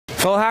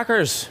Fellow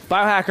hackers,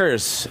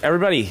 biohackers,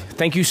 everybody,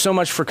 thank you so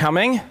much for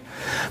coming.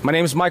 My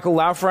name is Michael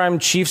Laufer. I'm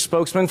chief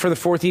spokesman for the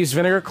Thieves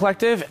Vinegar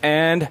Collective,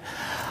 and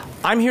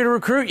I'm here to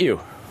recruit you.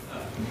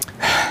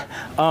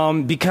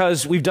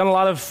 Because we've done a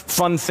lot of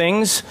fun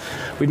things.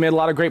 We've made a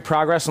lot of great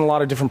progress on a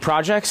lot of different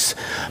projects,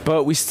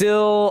 but we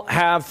still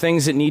have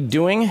things that need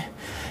doing,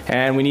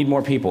 and we need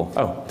more people.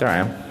 Oh, there I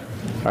am.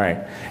 All right.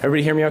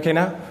 Everybody hear me okay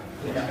now?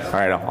 Yeah. All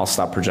right, I'll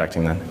stop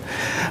projecting then.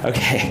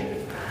 Okay.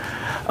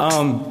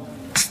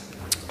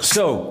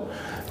 So,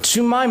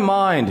 to my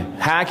mind,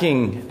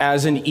 hacking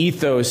as an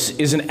ethos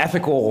is an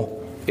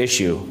ethical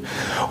issue.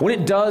 What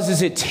it does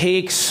is it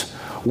takes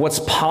what's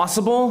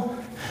possible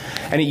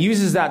and it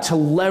uses that to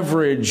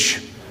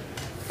leverage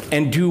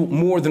and do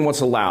more than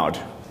what's allowed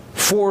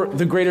for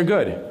the greater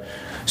good.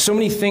 So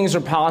many things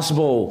are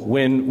possible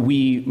when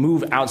we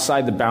move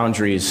outside the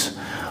boundaries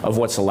of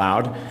what's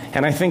allowed,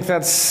 and I think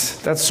that's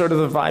sort of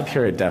the vibe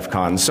here at DEF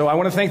CON. So I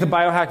want to thank the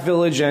Biohack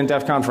Village and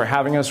DEF CON for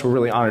having us. We're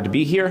really honored to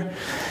be here.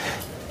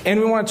 And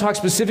we want to talk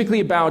specifically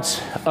about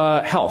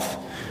health.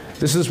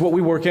 This is what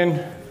we work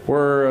in.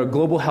 We're a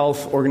global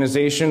health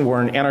organization.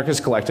 We're an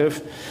anarchist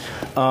collective.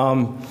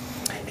 And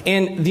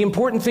the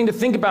important thing to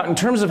think about in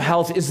terms of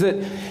health is that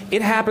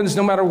it happens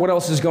no matter what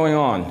else is going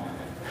on.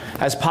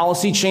 As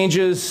policy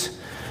changes,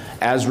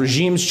 as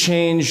regimes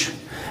change,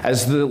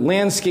 as the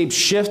landscape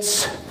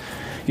shifts,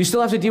 you still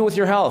have to deal with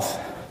your health.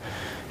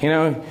 You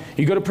know,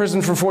 you go to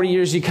prison for 40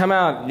 years, you come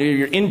out,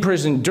 you're in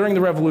prison during the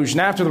revolution,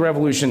 after the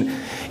revolution.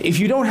 If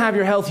you don't have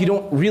your health, you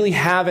don't really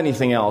have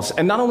anything else.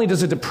 And not only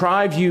does it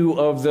deprive you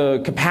of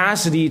the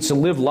capacity to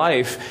live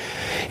life,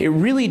 it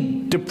really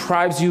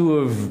deprives you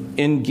of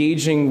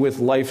engaging with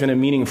life in a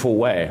meaningful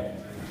way.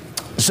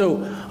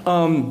 So,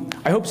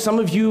 I hope some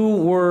of you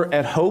were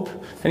at Hope.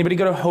 Anybody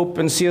go to Hope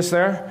and see us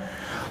there?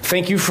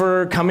 Thank you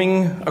for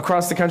coming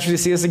across the country to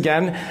see us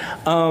again.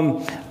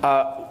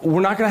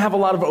 We're not going to have a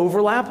lot of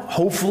overlap,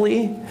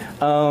 hopefully.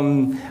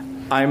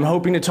 I'm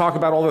hoping to talk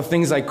about all the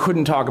things I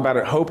couldn't talk about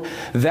at Hope.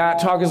 That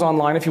talk is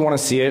online if you want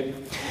to see it.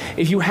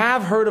 If you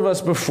have heard of us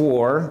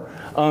before,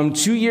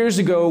 2 years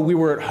ago we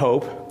were at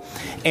Hope,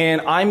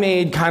 and I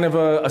made kind of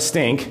a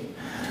stink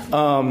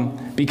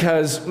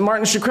because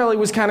Martin Shkreli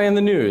was kind of in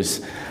the news.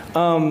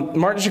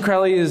 Martin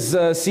Shkreli is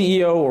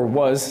CEO, or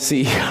was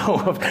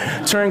CEO, of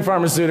Turing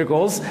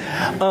Pharmaceuticals.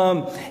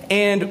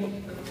 And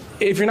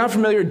if you're not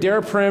familiar,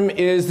 Daraprim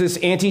is this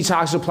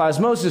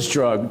anti-toxoplasmosis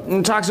drug.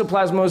 And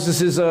toxoplasmosis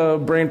is a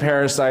brain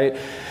parasite.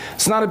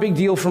 It's not a big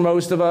deal for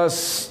most of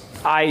us.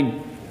 I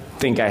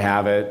think I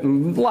have it. A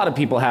lot of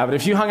people have it.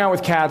 If you hung out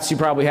with cats, you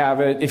probably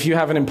have it. If you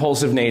have an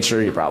impulsive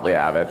nature, you probably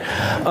have it.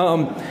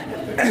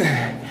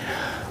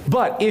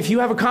 But if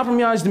you have a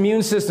compromised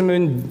immune system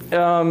in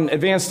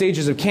advanced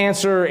stages of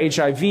cancer,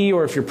 HIV,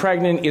 or if you're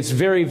pregnant, it's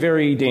very,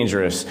 very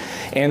dangerous.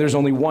 And there's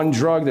only one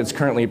drug that's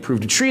currently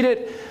approved to treat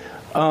it.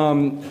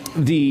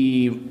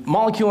 The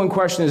molecule in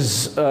question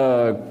is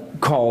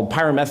called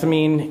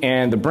pyrimethamine,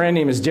 and the brand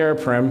name is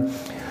Daraprim.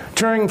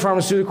 Turing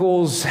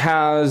Pharmaceuticals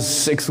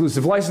has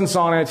exclusive license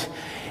on it,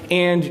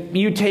 and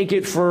you take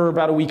it for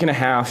about a week and a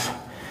half,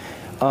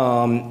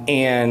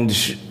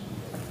 and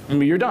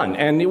you're done.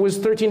 And it was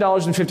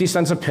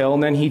 $13.50 a pill,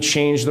 and then he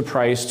changed the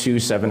price to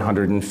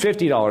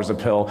 $750 a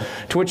pill,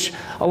 to which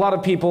a lot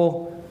of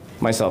people,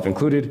 myself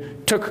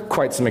included, took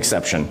quite some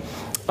exception.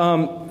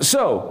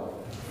 So,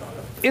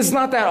 it's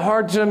not that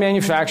hard to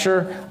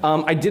manufacture.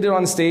 I did it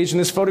on stage, and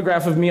this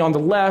photograph of me on the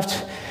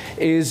left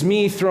is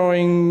me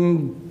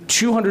throwing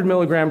 200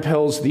 milligram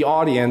pills to the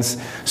audience.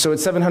 So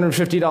it's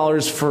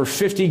 $750 for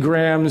 50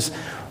 grams,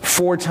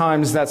 4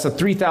 times. That's a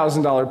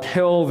 $3,000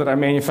 pill that I'm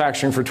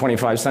manufacturing for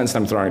 25 cents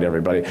and I'm throwing to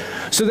everybody.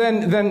 So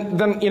then,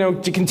 you know,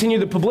 to continue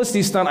the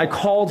publicity stunt, I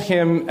called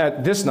him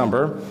at this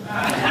number.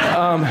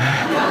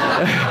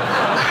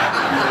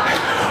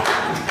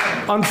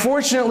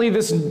 Unfortunately,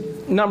 this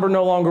number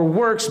no longer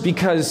works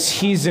because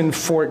he's in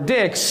Fort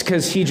Dix,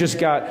 because he just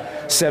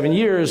got 7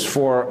 years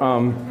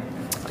for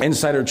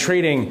insider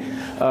trading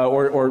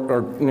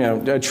or you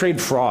know, trade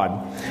fraud.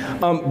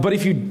 But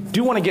if you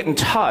do want to get in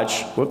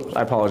touch, whoops,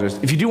 I apologize.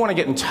 If you do want to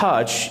get in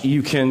touch,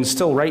 you can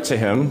still write to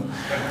him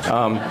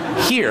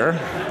here.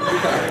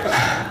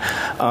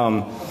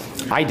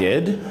 I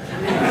did.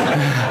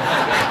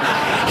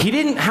 He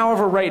didn't,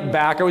 however, write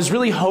back. I was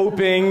really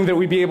hoping that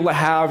we'd be able to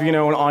have, you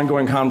know, an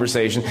ongoing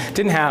conversation.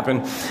 Didn't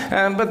happen.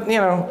 But, you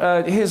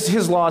know,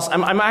 his loss.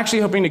 I'm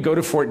actually hoping to go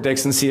to Fort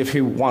Dix and see if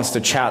he wants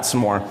to chat some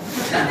more.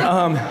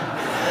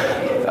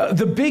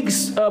 The big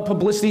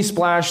publicity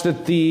splash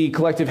that the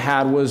collective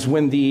had was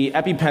when the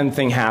EpiPen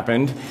thing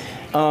happened.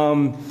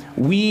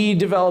 We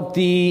developed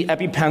the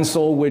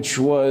EpiPencil, which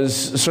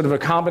was sort of a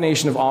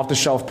combination of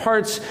off-the-shelf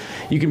parts.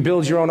 You can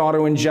build your own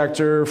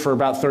auto-injector for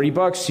about 30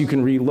 bucks. You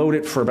can reload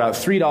it for about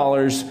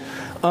 $3.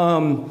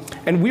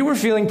 And we were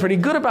feeling pretty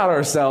good about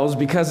ourselves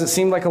because it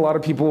seemed like a lot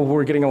of people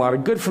were getting a lot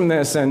of good from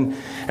this, and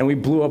we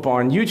blew up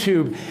on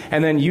YouTube.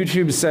 And then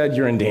YouTube said,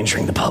 "You're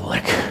endangering the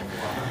public."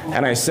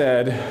 And I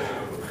said,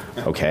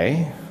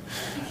 "Okay."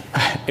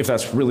 if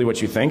that's really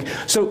what you think.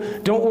 So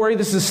don't worry,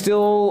 this is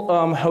still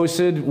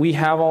hosted. We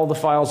have all the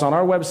files on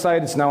our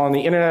website. It's now on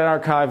the Internet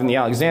Archive and the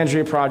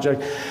Alexandria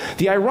Project.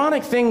 The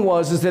ironic thing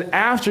is that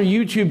after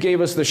YouTube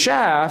gave us the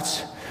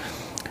shaft,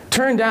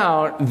 turned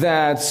out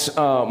that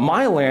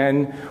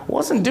Mylan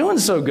wasn't doing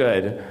so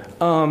good.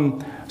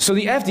 So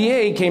the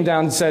FDA came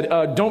down and said,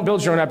 don't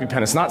build your own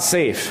EpiPen, it's not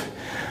safe.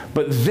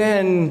 But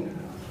then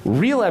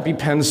real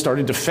EpiPens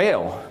started to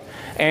fail.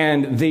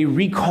 And they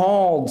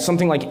recalled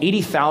something like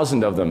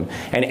 80,000 of them.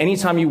 And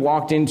anytime you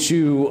walked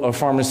into a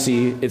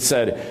pharmacy, it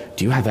said,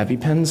 do you have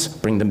EpiPens?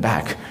 Bring them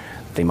back.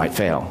 They might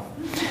fail.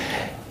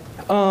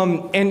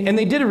 And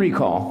they did a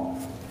recall.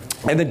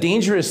 And the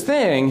dangerous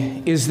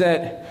thing is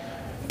that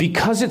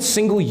because it's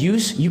single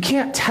use, you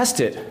can't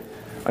test it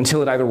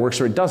until it either works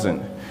or it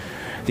doesn't.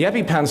 The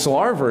EpiPen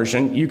Solar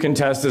version, you can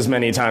test as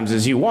many times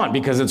as you want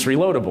because it's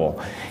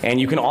reloadable. And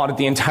you can audit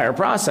the entire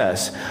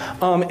process.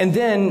 And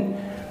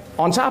then,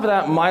 on top of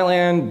that,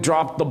 Mylan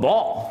dropped the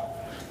ball.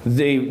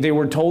 They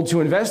were told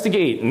to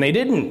investigate, and they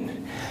didn't.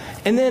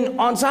 And then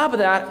on top of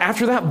that,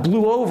 after that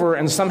blew over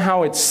and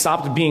somehow it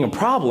stopped being a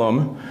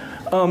problem,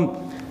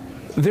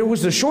 there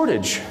was a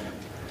shortage.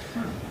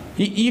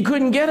 You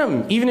couldn't get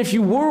them, even if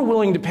you were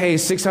willing to pay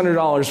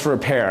 $600 for a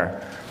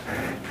pair.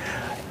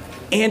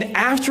 And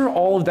after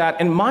all of that,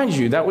 and mind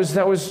you, that was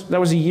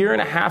a year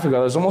and a half ago,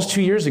 that was almost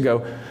 2 years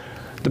ago,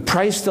 the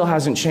price still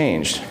hasn't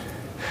changed.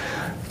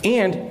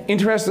 And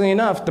interestingly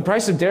enough, the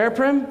price of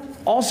Daraprim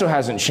also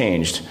hasn't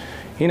changed.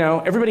 You know,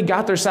 everybody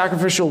got their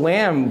sacrificial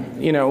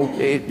lamb. You know,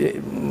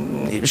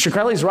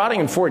 Shkreli's rotting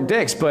in Fort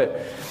Dix,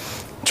 but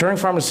Turing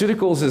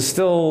Pharmaceuticals is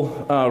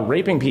still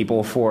raping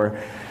people for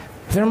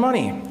their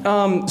money.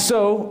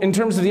 So in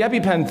terms of the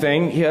EpiPen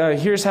thing,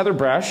 here's Heather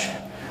Bresch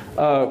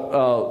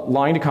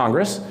lying to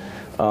Congress.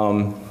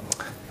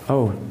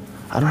 Oh,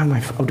 I don't have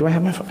my phone. Oh, do I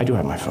have my phone? I do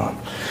have my phone.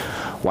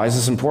 Why is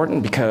this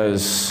important?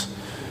 Because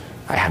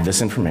I have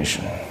this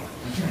information.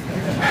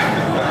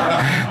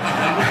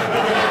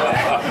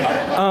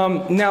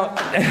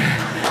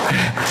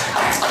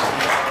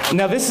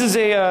 Now this is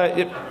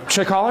a,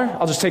 should I call her?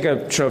 I'll just take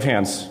a show of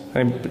hands.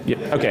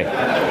 Okay,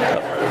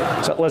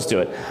 so let's do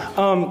it.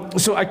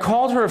 So I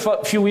called her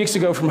a few weeks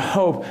ago from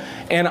Hope,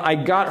 and I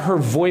got her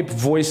VoIP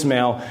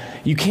voicemail.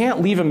 You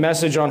can't leave a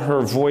message on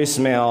her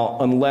voicemail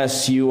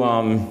unless you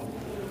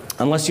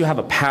have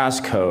a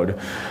passcode.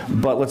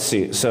 But let's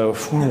see, so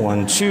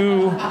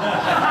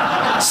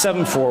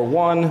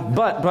 412-741,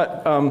 but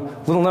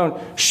little known,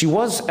 she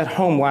was at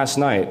home last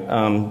night.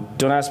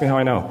 Don't ask me how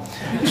I know.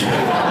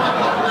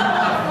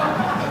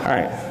 All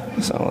right,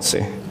 so let's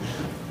see.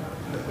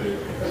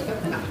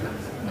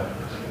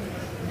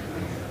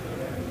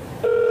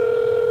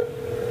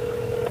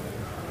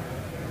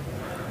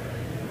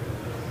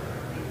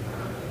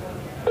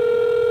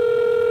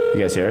 You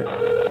guys hear it?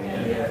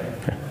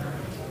 Okay.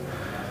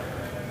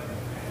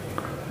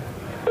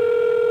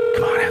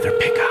 Come on, Heather,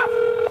 pick up.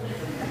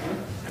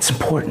 It's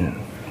important.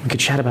 We could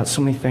chat about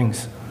so many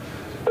things.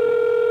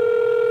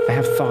 I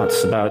have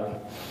thoughts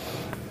about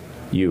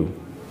you.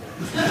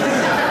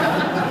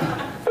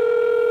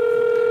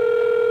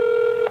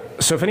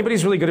 So if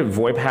anybody's really good at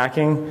VoIP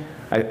hacking,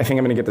 I think I'm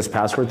going to get this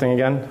password thing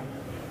again.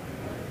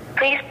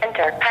 Please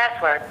enter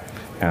password.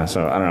 Yeah,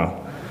 so I don't know.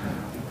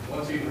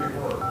 1, 2, 3,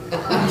 4.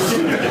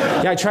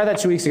 Yeah, I tried that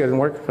 2 weeks ago. It didn't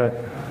work, but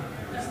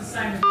that's the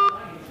same.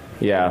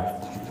 Yeah,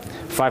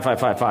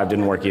 5555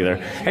 didn't work either.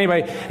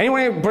 Anyway,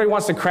 anybody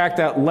wants to crack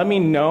that, let me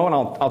know, and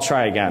I'll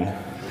try again.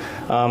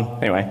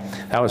 Anyway,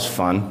 that was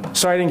fun.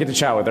 Sorry I didn't get to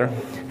chat with her.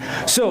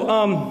 So,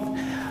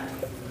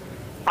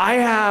 I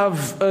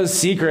have a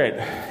secret,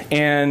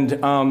 and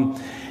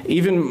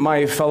even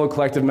my fellow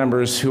collective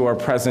members who are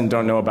present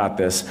don't know about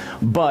this,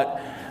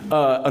 but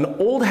an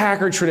old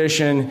hacker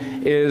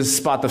tradition is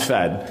spot the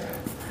Fed.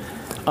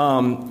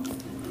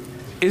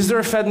 Is there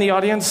a Fed in the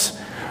audience?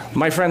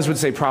 My friends would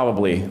say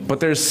probably, but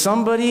there's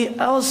somebody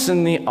else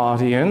in the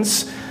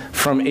audience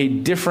from a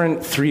different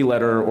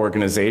 3-letter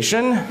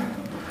organization.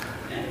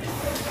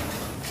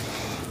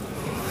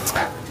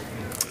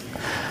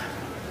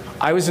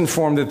 I was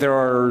informed that there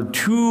are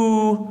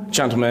 2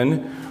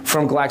 gentlemen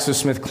from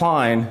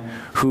GlaxoSmithKline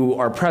who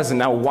are present.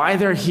 Now, why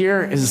they're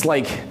here is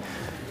like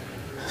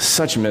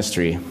such a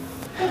mystery.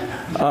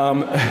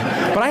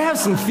 But I have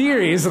some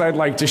theories that I'd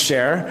like to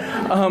share.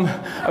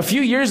 A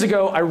few years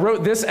ago, I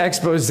wrote this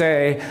expose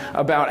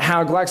about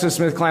how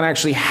GlaxoSmithKline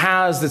actually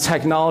has the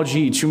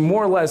technology to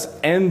more or less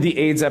end the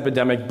AIDS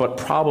epidemic, but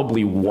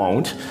probably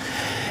won't.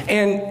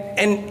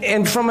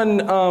 And from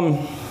an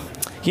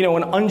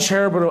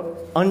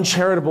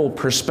uncharitable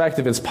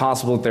perspective, it's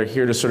possible that they're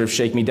here to sort of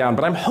shake me down.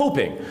 But I'm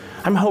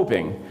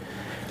hoping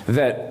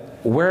that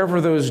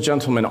wherever those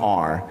gentlemen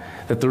are,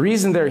 that the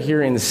reason they're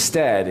here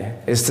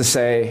instead is to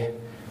say,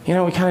 you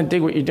know, we kind of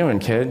dig what you're doing,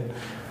 kid.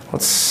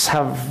 Let's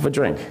have a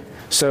drink.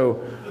 So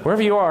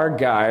wherever you are,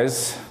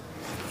 guys,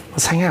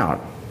 let's hang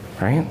out,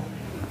 right?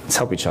 Let's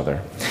help each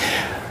other.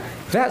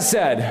 That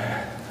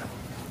said,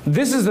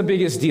 this is the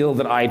biggest deal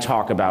that I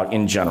talk about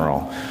in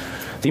general.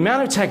 The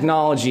amount of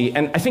technology,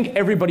 and I think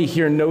everybody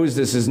here knows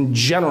this is in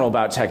general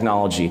about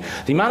technology,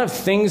 the amount of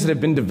things that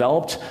have been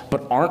developed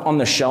but aren't on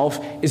the shelf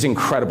is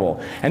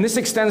incredible. And this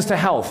extends to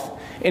health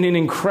in an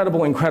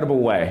incredible, incredible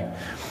way.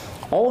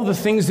 All of the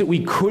things that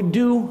we could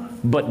do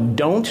but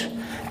don't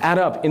add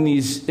up in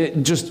these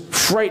just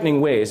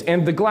frightening ways.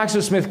 And the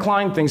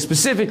GlaxoSmithKline thing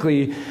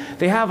specifically,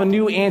 they have a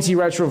new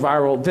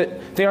antiretroviral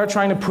that they are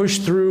trying to push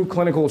through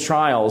clinical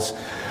trials,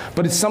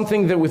 but it's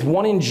something that with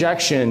one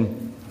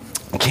injection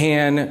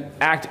can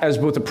act as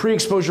both a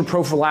pre-exposure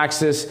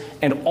prophylaxis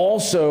and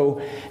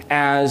also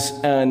as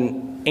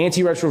an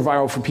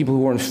antiretroviral for people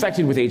who are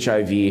infected with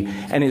HIV,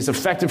 and is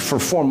effective for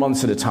 4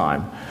 months at a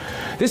time.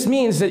 This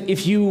means that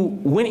if you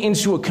went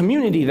into a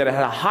community that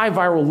had a high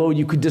viral load,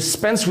 you could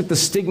dispense with the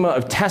stigma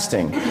of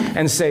testing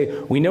and say,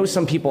 we know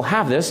some people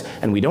have this,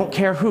 and we don't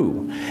care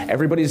who.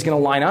 Everybody's going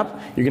to line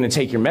up. You're going to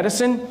take your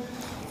medicine.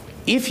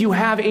 If you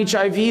have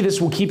HIV,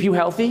 this will keep you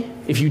healthy.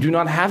 If you do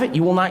not have it,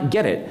 you will not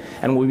get it.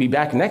 And we'll be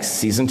back next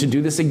season to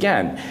do this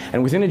again.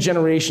 And within a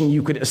generation,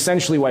 you could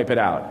essentially wipe it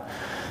out.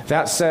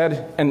 That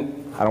said,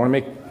 and I don't want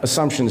to make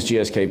assumptions,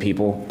 GSK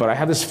people, but I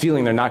have this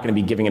feeling they're not going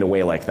to be giving it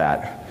away like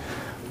that.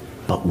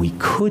 But we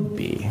could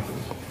be.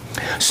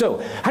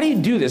 So, how do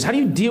you do this? How do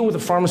you deal with a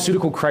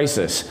pharmaceutical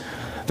crisis?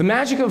 The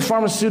magic of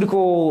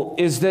pharmaceutical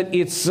is that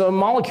it's a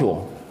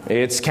molecule.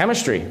 It's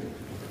chemistry.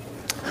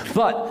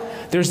 But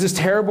there's this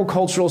terrible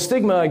cultural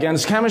stigma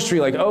against chemistry,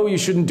 like, oh, you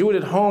shouldn't do it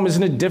at home,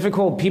 isn't it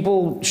difficult?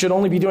 People should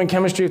only be doing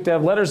chemistry if they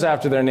have letters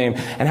after their name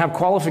and have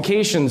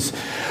qualifications.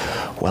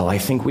 Well, I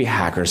think we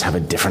hackers have a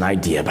different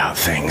idea about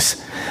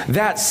things.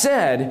 That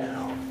said,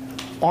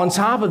 on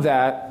top of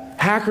that,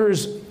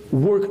 hackers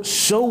work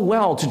so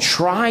well to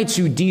try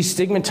to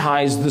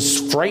destigmatize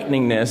this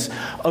frighteningness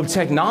of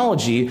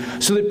technology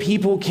so that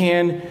people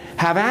can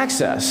have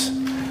access.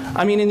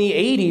 I mean, in the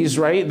 80s,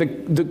 right,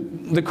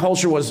 the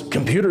culture was,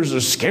 computers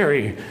are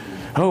scary.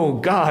 Oh,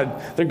 God,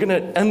 they're going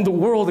to end the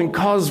world and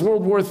cause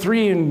World War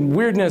III and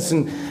weirdness.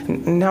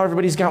 And now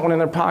everybody's got one in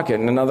their pocket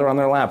and another on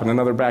their lap and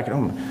another back at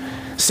home.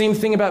 Same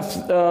thing about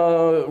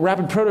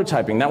rapid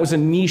prototyping. That was a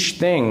niche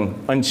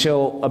thing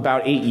until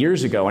about 8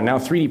 years ago. And now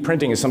 3D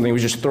printing is something we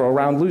just throw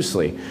around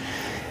loosely.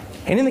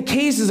 And in the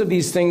cases of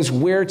these things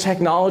where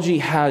technology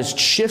has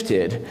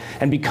shifted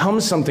and become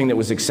something that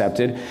was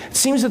accepted, it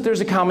seems that there's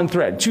a common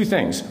thread. Two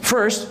things.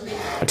 First,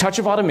 a touch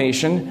of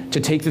automation to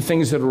take the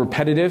things that are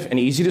repetitive and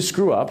easy to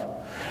screw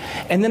up,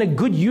 and then a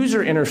good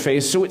user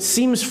interface so it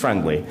seems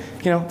friendly.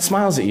 You know, it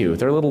smiles at you.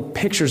 There are little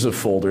pictures of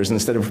folders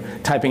instead of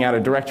typing out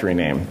a directory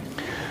name.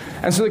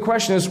 And so the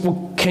question is,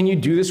 well, can you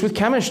do this with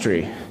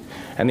chemistry?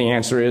 And the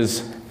answer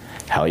is,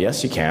 hell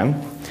yes, you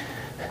can.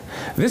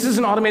 This is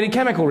an automated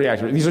chemical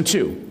reactor. These are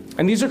two.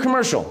 And these are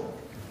commercial.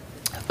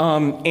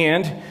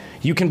 And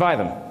you can buy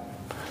them.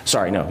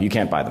 Sorry, no, you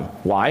can't buy them.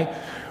 Why?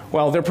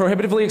 Well, they're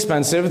prohibitively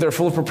expensive. They're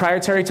full of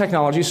proprietary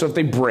technology, so if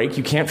they break,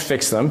 you can't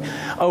fix them.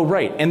 Oh,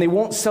 right, and they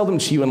won't sell them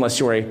to you unless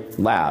you're a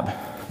lab.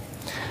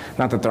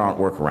 Not that there aren't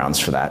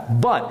workarounds for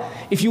that. But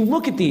if you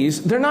look at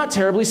these, they're not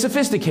terribly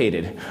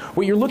sophisticated.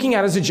 What you're looking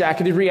at is a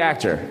jacketed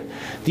reactor.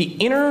 The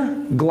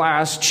inner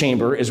glass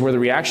chamber is where the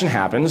reaction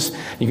happens.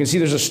 You can see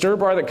there's a stir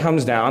bar that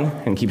comes down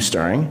and keeps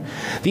stirring.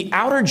 The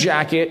outer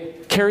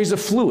jacket carries a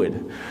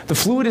fluid. The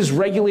fluid is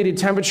regulated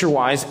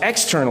temperature-wise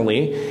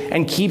externally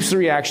and keeps the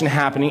reaction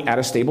happening at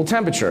a stable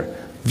temperature.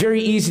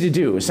 Very easy to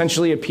do,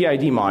 essentially a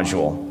PID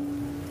module.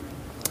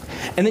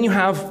 And then you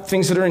have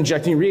things that are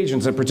injecting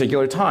reagents at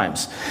particular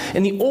times.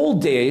 In the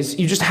old days,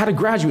 you just had a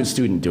graduate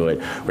student do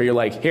it, where you're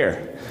like,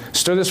 here,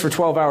 stir this for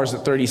 12 hours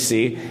at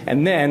 30°,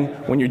 and then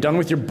when you're done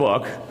with your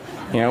book,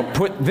 you know,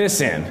 put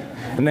this in,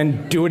 and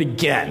then do it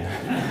again.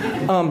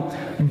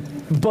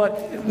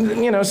 But,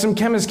 you know, some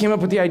chemists came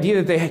up with the idea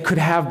that they could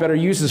have better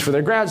uses for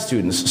their grad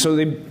students, so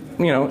they,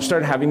 you know,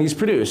 started having these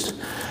produced.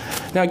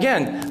 Now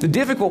again, the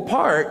difficult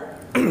part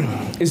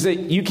is that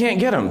you can't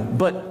get them,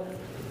 but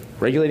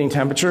regulating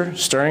temperature,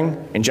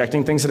 stirring,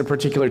 injecting things at a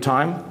particular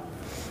time,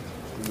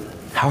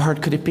 how hard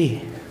could it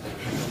be?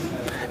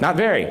 Not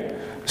very.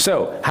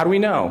 So, how do we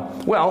know?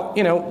 Well,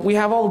 you know, we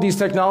have all of these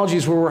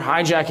technologies where we're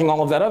hijacking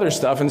all of that other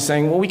stuff and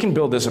saying, well, we can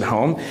build this at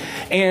home.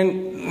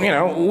 And, you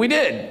know, we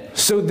did.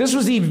 So this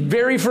was the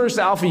very first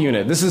alpha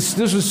unit. This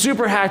was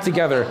super hacked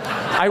together.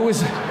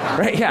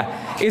 Right,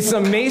 yeah. It's a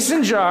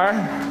mason jar,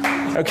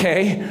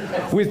 okay,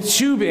 with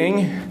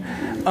tubing.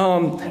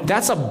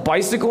 That's a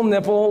bicycle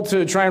nipple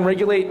to try and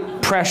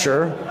regulate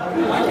pressure,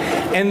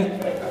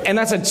 and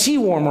that's a tea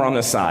warmer on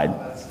the side.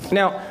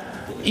 Now,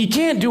 you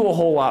can't do a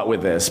whole lot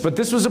with this, but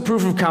this was a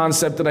proof of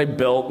concept that I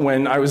built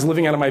when I was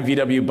living out of my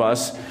VW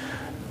bus.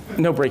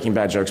 No Breaking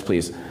Bad jokes,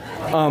 please.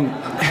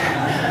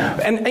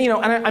 And you know,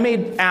 and I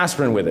made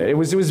aspirin with it. It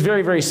was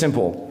very, very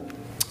simple.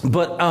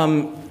 But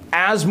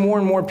as more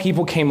and more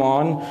people came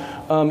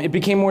on, it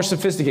became more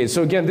sophisticated.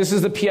 So again, this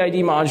is the PID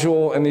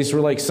module, and these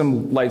were like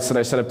some lights that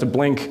I set up to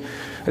blink.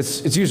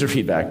 It's user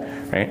feedback,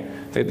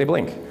 right? They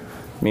blink.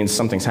 means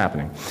something's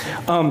happening.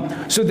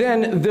 So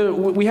then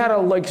we had a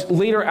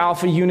later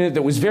alpha unit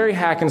that was very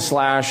hack and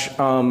slash.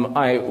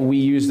 We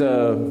used we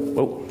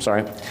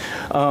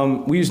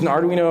used an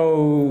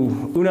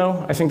Arduino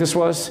Uno, I think this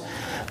was.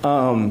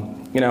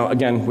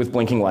 Again with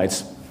blinking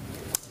lights.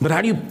 But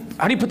how do you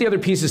put the other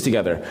pieces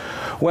together?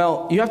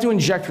 Well, you have to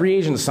inject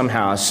reagents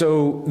somehow.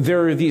 So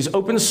there are these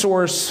open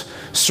source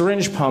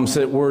syringe pumps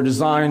that were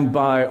designed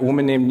by a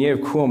woman named Nieve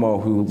Cuomo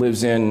who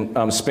lives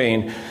in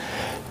Spain.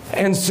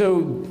 And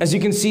so, as you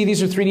can see,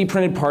 these are 3D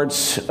printed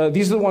parts.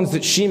 These are the ones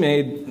that she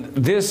made.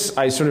 This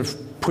I sort of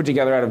put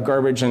together out of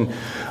garbage, and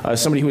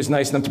somebody who was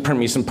nice enough to print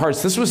me some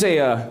parts. This was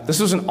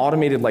an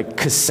automated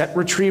cassette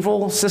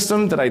retrieval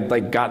system that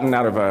I'd gotten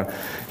out of a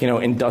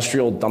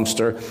industrial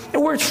dumpster. It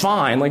worked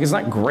fine. It's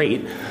not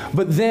great.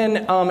 But then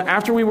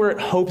after we were at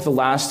Hope the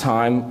last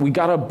time, we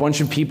got a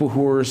bunch of people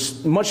who were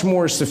much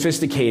more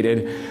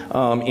sophisticated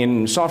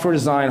in software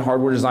design,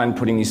 hardware design,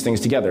 putting these things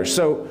together.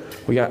 So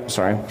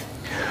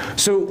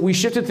So we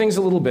shifted things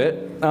a little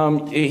bit.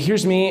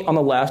 Here's me on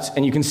the left,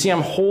 and you can see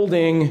I'm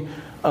holding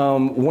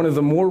one of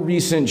the more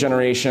recent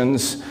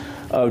generations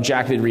of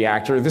jacketed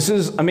reactor. This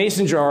is a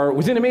mason jar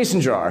within a mason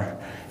jar.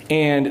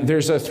 And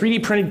there's a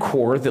 3D printed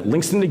core that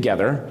links them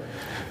together.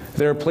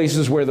 There are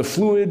places where the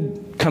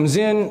fluid comes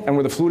in and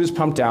where the fluid is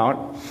pumped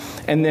out.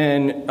 And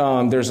then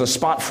there's a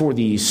spot for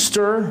the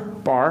stir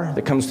bar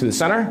that comes through the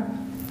center.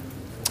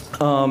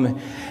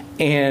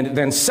 And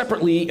then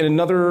separately, in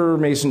another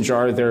mason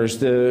jar, there's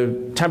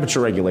the temperature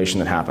regulation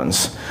that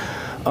happens.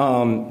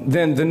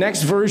 Then the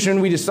next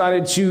version, we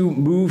decided to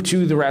move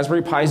to the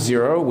Raspberry Pi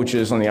Zero, which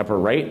is on the upper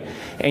right.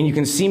 And you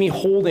can see me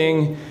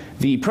holding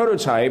the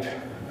prototype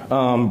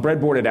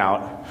breadboarded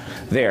out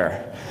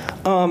there.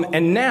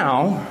 And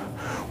now,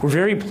 we're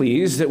very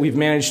pleased that we've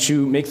managed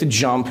to make the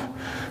jump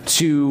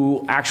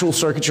to actual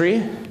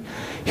circuitry.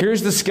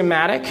 Here's the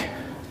schematic.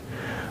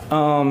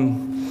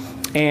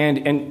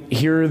 And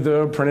here are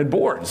the printed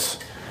boards,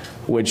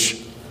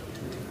 which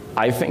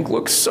I think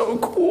looks so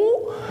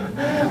cool.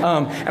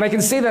 And I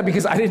can say that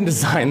because I didn't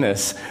design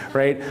this,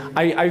 right?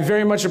 I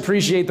very much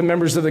appreciate the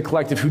members of the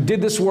collective who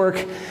did this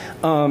work.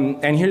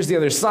 And here's the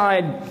other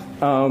side.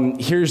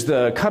 Here's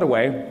the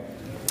cutaway.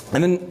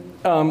 And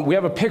then we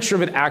have a picture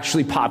of it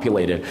actually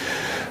populated.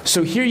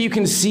 So here you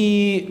can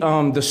see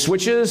the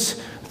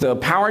switches. The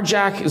power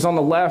jack is on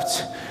the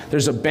left.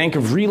 There's a bank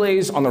of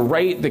relays on the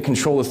right that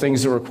control the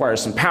things that require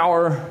some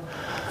power.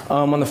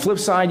 On the flip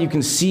side, you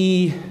can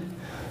see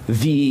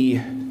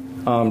the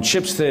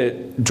chips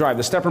that drive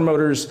the stepper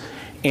motors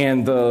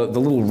and the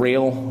little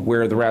rail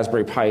where the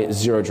Raspberry Pi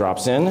Zero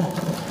drops in.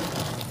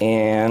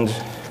 And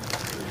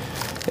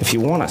if you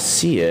want to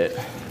see it,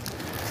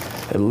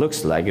 it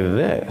looks like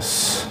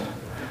this.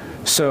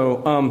 So,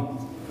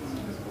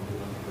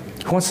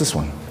 who wants this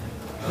one?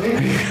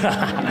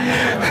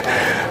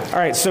 All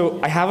right, so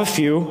I have a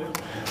few,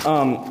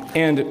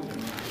 and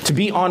to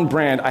be on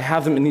brand, I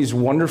have them in these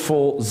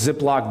wonderful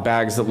Ziploc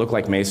bags that look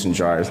like mason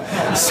jars.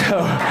 So,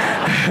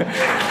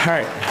 all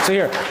right, so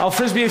here, I'll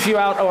frisbee a few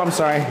out. Oh, I'm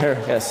sorry,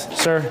 here, yes,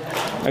 sir.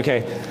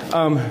 Okay,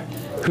 all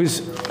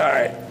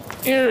right,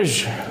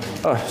 here's,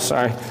 oh,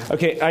 sorry.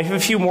 Okay, I have a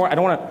few more. I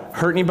don't want to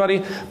hurt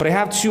anybody, but I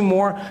have two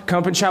more. Come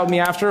up and chat with me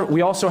after.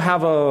 We also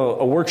have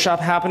a workshop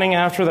happening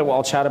after that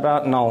I'll chat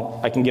about, and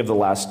I can give the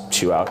last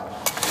two out.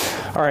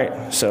 All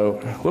right, so,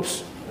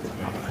 whoops.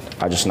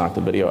 I just knocked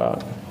the video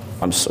out.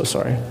 I'm so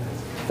sorry.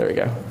 There we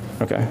go.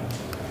 Okay. Am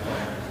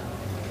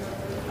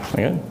I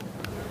good?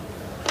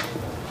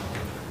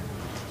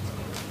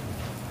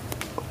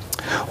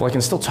 Well, I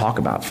can still talk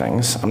about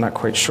things. I'm not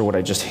quite sure what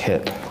I just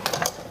hit.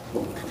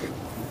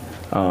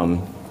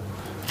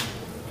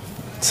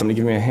 Somebody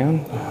give me a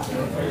hand?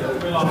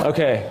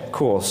 Okay,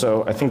 cool.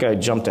 So I think I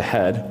jumped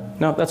ahead.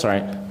 No, that's all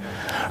right.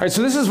 All right,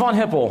 so this is von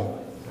Hippel.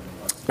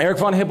 Eric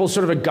von Hippel is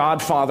sort of a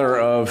godfather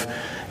of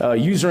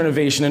user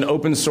innovation and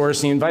open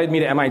source. He invited me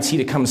to MIT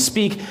to come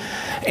speak,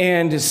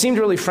 and it seemed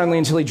really friendly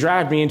until he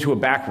dragged me into a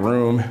back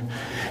room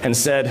and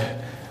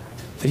said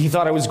that he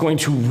thought I was going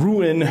to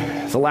ruin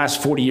the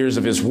last 40 years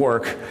of his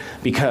work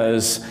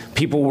because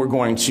people were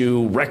going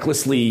to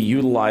recklessly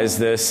utilize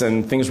this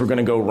and things were going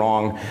to go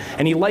wrong.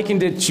 And he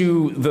likened it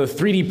to the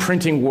 3D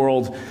printing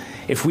world.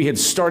 If we had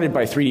started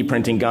by 3D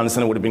printing guns,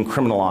 then it would have been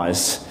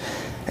criminalized.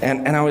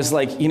 And I was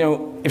like, you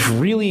know, if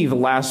really the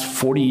last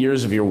 40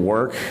 years of your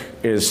work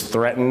is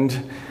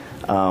threatened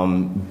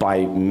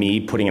by me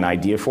putting an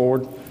idea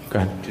forward, go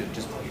ahead.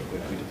 Just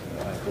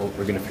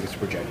we're going to fix the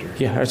projector.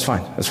 Yeah, that's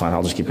fine. That's fine.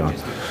 I'll just keep going.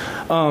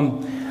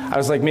 I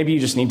was like, maybe you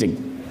just need to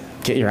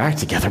get your act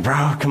together,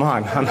 bro. Come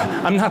on.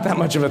 I'm not that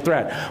much of a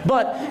threat.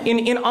 But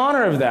in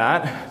honor of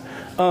that,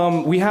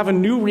 we have a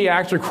new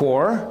reactor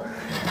core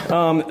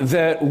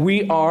that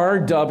we are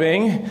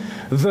dubbing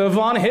the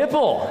Von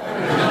Hippel.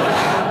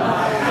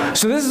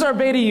 So this is our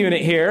beta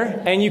unit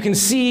here, and you can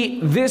see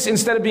this,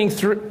 instead of being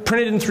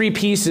printed in 3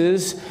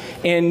 pieces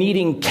and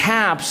needing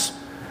caps,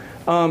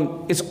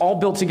 it's all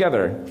built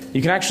together.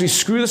 You can actually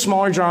screw the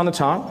smaller jar on the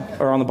top,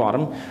 or on the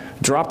bottom,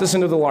 drop this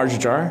into the larger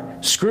jar,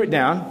 screw it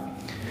down,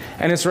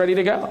 and it's ready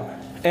to go.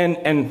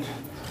 And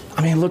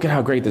I mean, look at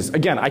how great this,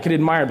 again, I could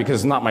admire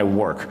because it's not my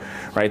work,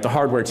 right? The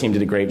hardware team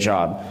did a great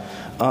job.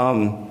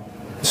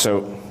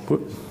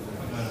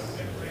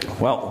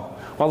 Well,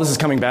 while this is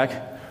coming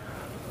back,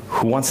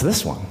 who wants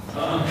this one?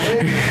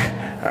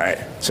 All right,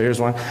 so here's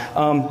one.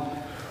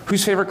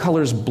 Whose favorite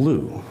color is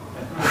blue?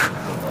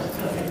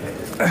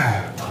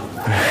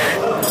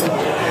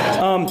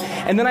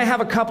 And then I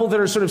have a couple that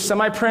are sort of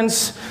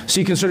semi-prints, so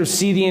you can sort of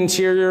see the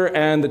interior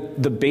and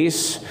the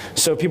base.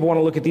 So if people want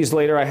to look at these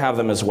later, I have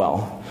them as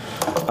well.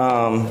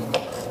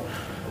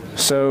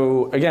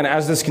 So again,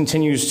 as this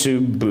continues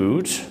to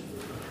boot,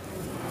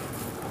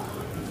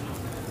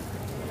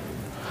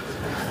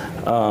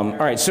 all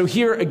right, so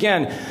here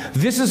again,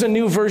 this is a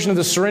new version of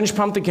the syringe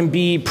pump that can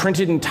be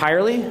printed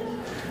entirely.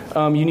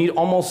 You need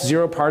almost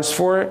 0 parts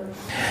for it.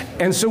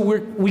 And so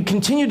we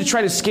continue to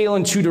try to scale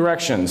in 2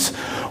 directions.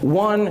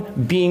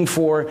 One being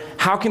for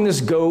how can this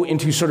go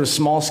into sort of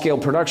small scale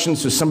production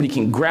so somebody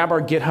can grab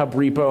our GitHub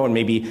repo and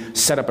maybe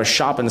set up a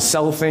shop and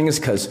sell things,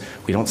 because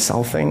we don't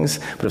sell things.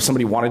 But if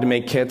somebody wanted to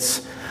make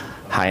kits,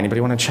 hi, anybody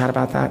want to chat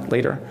about that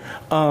later?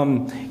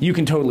 You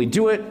can totally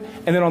do it.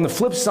 And then on the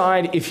flip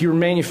side, if you're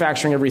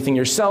manufacturing everything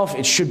yourself,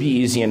 it should be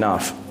easy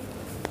enough.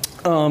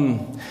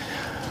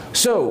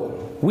 So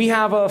we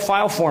have a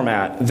file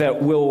format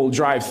that will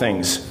drive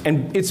things,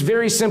 and it's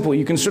very simple.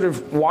 You can sort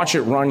of watch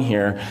it run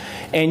here,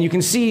 and you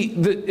can see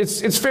that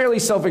it's fairly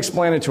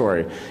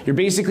self-explanatory. You're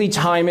basically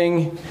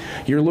timing,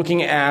 you're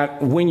looking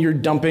at when you're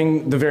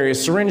dumping the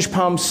various syringe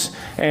pumps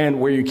and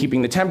where you're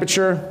keeping the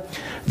temperature.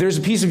 There's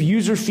a piece of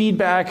user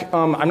feedback.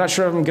 I'm not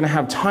sure if I'm going to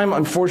have time,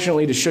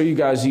 unfortunately, to show you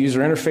guys the user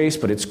interface,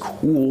 but it's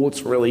cool,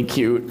 it's really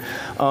cute.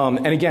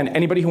 And again,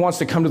 anybody who wants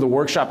to come to the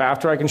workshop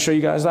after, I can show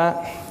you guys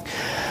that.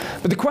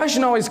 But the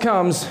question always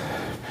comes,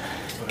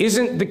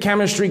 isn't the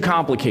chemistry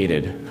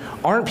complicated?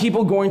 Aren't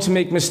people going to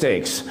make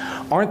mistakes?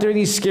 Aren't there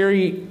these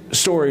scary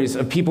stories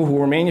of people who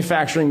were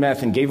manufacturing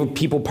meth and gave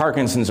people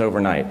Parkinson's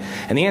overnight?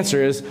 And the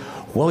answer is,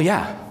 well,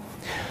 yeah.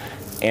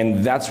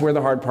 And that's where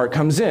the hard part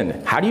comes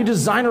in. How do you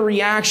design a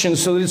reaction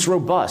so that it's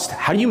robust?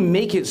 How do you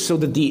make it so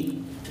that the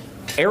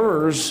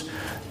errors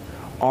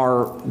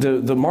are,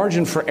 the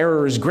margin for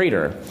error is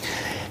greater?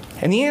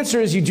 And the answer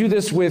is you do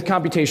this with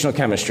computational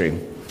chemistry.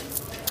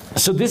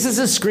 So this is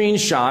a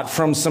screenshot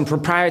from some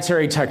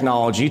proprietary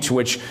technology to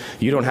which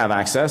you don't have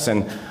access,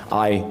 and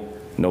I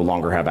no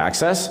longer have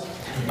access.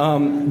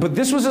 But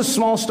this was a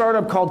small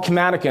startup called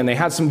Chematica, and they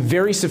had some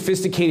very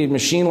sophisticated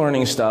machine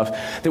learning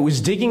stuff that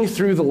was digging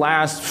through the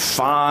last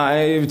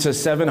 500 to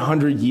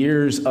 700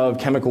 years of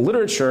chemical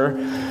literature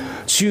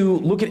to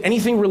look at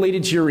anything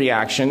related to your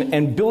reaction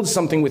and build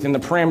something within the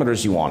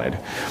parameters you wanted.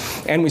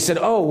 And we said,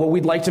 oh, well,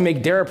 we'd like to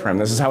make Daraprim.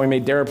 This is how we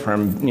made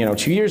Daraprim,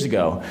 2 years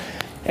ago.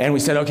 And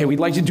we said, okay, we'd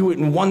like to do it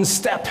in 1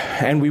 step,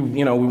 and we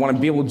want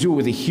to be able to do it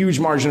with a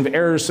huge margin of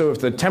error, so if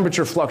the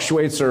temperature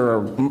fluctuates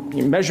or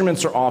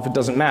measurements are off, it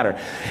doesn't matter.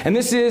 And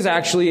this is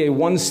actually a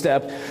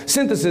 1-step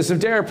synthesis of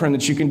Daraprim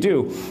that you can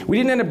do. We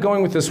didn't end up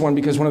going with this one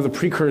because one of the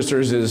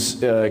precursors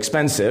is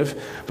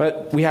expensive,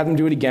 but we had them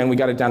do it again. We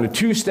got it down to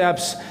 2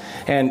 steps,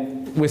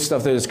 and with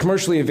stuff that is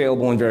commercially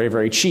available and very,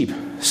 very cheap.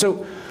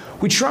 So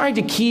we tried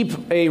to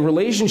keep a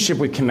relationship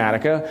with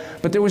Chematica,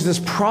 but there was this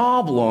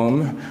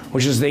problem,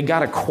 which is they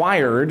got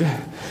acquired,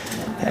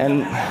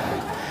 and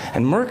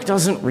Merck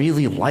doesn't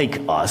really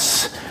like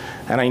us.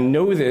 And I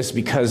know this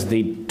because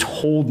they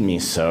told me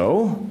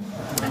so.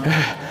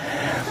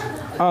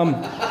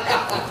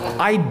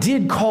 I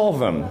did call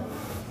them.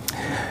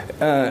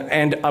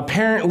 And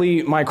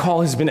apparently my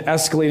call has been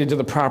escalated to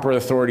the proper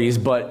authorities,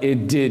 but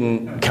it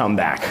didn't come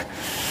back.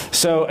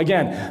 So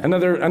again,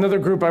 another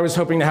group I was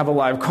hoping to have a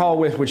live call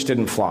with, which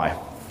didn't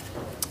fly.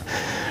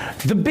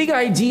 The big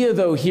idea,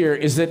 though, here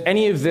is that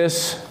any of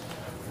this,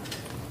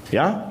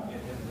 yeah?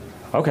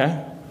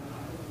 Okay.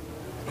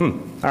 All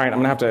right, I'm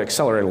gonna have to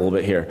accelerate a little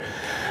bit here.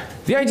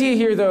 The idea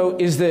here, though,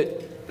 is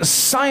that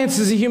science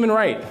is a human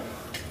right.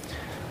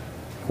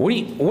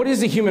 What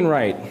is a human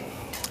right?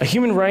 A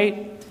human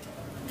right,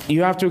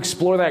 you have to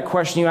explore that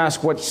question. You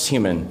ask, what's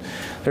human?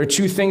 There are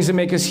 2 things that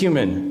make us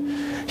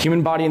human: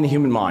 human body and the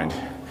human mind.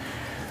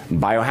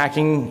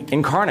 Biohacking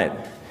incarnate.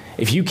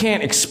 If you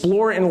can't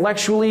explore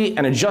intellectually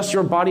and adjust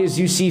your body as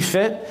you see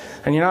fit,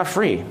 then you're not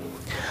free.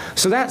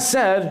 So that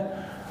said,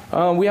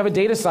 we have a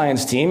data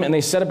science team, and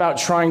they set about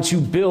trying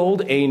to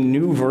build a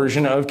new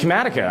version of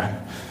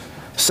Chematica.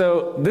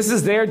 So this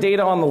is their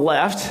data on the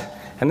left,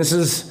 and this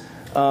is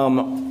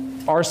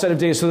our set of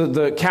data, so that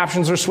the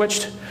captions are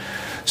switched.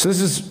 So this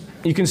is,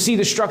 you can see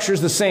the structure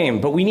is the same,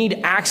 but we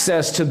need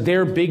access to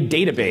their big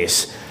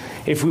database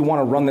if we want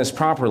to run this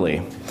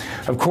properly.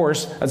 Of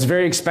course, that's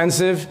very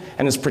expensive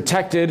and is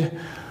protected,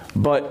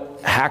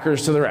 but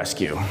hackers to the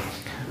rescue.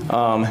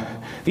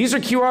 These are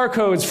QR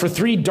codes for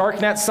 3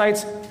 darknet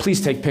sites.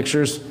 Please take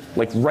pictures,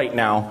 like right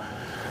now.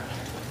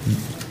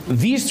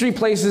 These 3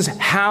 places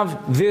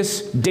have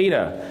this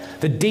data.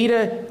 The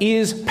data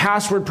is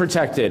password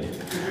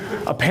protected.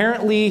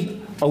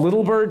 Apparently, a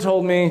little bird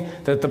told me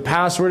that the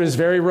password is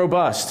very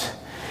robust.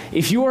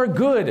 If you are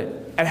good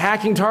at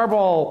hacking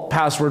tarball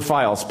password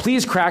files,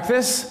 please crack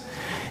this.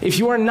 If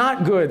you are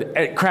not good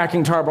at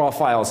cracking tarball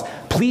files,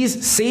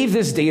 please save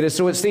this data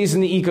so it stays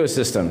in the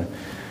ecosystem.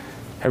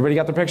 Everybody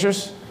got the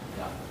pictures?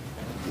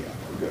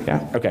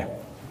 Yeah? Okay.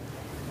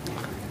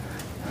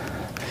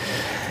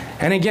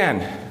 And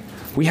again,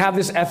 we have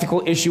this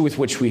ethical issue with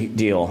which we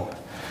deal.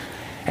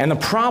 And the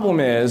problem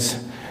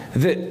is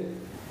that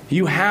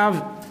you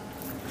have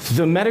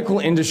the medical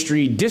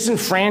industry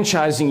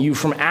disenfranchising you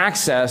from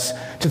access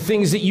to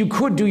things that you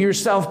could do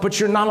yourself, but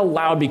you're not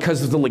allowed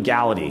because of the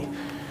legality.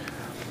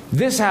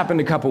 This happened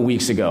a couple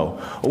weeks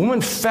ago. A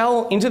woman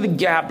fell into the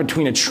gap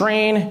between a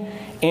train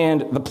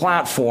and the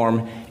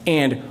platform,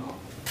 and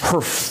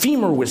her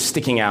femur was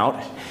sticking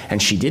out,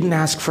 and she didn't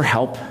ask for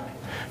help.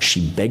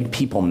 She begged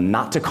people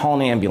not to call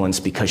an ambulance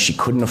because she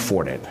couldn't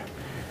afford it.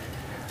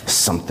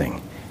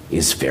 Something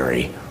is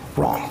very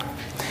wrong.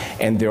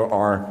 And there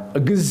are a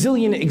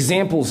gazillion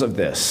examples of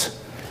this.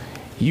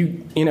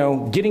 You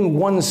know, getting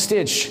one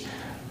stitch,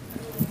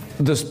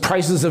 the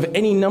prices of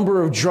any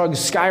number of drugs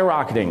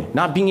skyrocketing,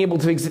 not being able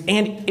to,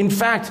 and in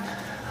fact,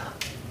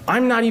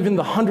 I'm not even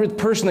the 100th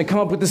person to come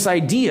up with this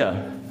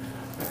idea.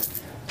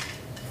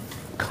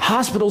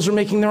 Hospitals are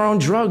making their own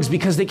drugs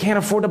because they can't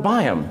afford to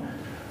buy them.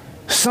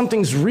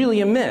 Something's really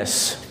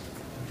amiss.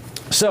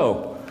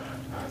 So,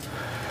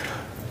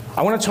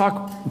 I want to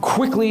talk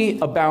quickly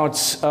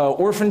about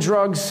orphan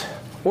drugs.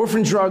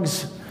 Orphan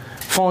drugs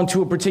fall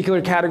into a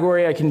particular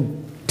category. I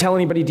can tell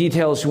anybody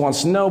details who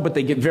wants to know, but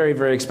they get very,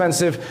 very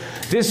expensive.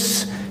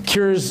 This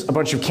cures a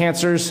bunch of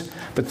cancers,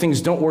 but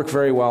things don't work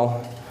very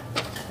well.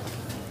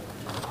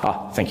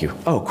 Ah, thank you.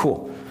 Oh,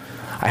 cool.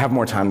 I have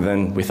more time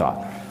than we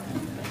thought.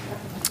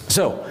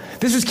 So,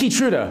 this is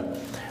Keytruda.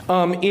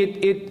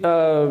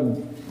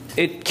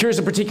 It cures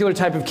a particular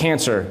type of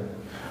cancer.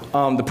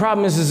 The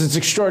problem is it's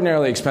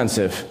extraordinarily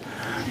expensive.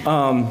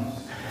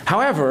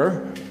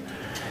 However,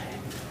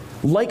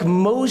 like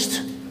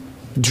most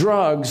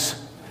drugs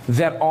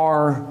that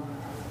are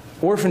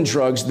orphan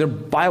drugs, they're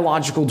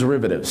biological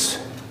derivatives.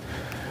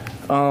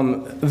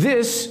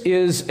 This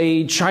is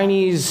a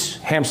Chinese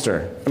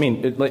hamster. I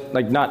mean,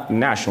 like not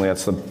nationally.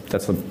 That's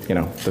the you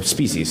know, the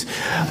species.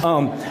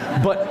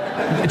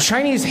 But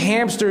Chinese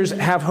hamsters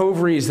have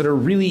ovaries that are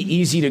really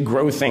easy to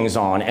grow things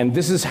on, and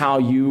this is how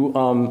you.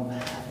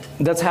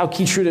 That's how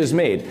Keytruda is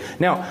made.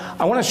 Now,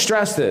 I want to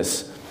stress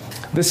this.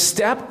 The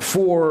step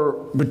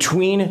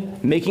between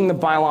making the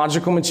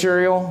biological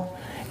material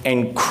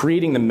and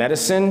creating the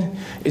medicine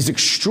is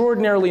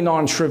extraordinarily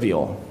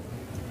non-trivial.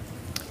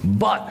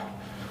 But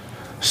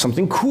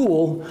something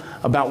cool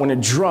about when a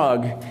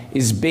drug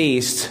is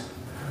based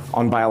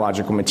on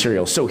biological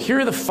material. So here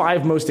are the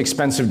 5 most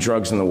expensive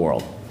drugs in the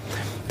world.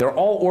 They're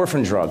all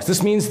orphan drugs.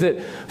 This means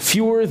that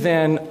fewer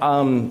than,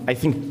 I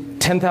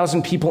think,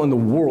 10,000 people in the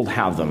world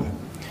have them.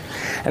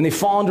 And they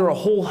fall under a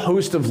whole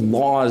host of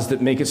laws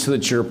that make it so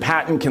that your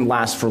patent can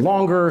last for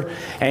longer,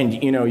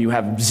 and you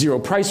have 0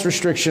 price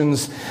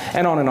restrictions,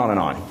 and on and on and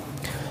on.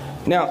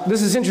 Now,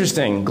 this is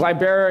interesting.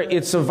 Glybera,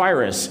 it's a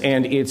virus,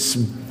 and it's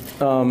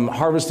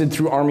harvested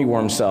through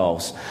armyworm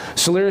cells.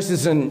 Soliris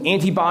is an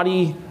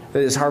antibody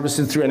that is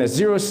harvested through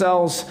NS0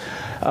 cells.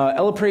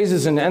 Elaprase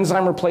is an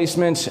enzyme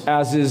replacement,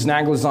 as is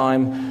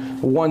Naglazyme.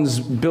 One's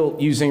built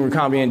using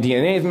recombinant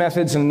DNA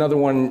methods, and another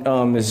one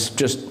is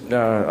just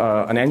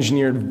an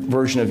engineered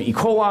version of E.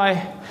 coli.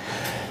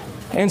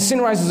 And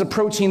Cinryze is a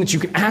protein that you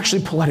can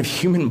actually pull out of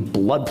human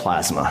blood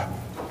plasma.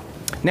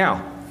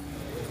 Now,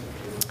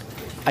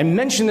 I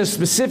mention this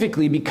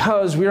specifically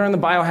because we are in the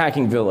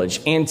biohacking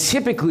village, and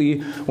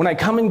typically when I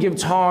come and give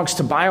talks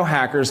to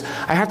biohackers,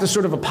 I have to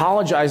sort of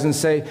apologize and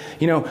say,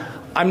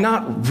 I'm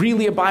not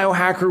really a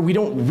biohacker, we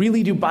don't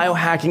really do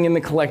biohacking in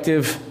the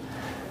collective,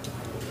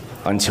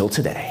 until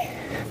today.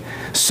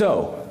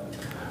 So,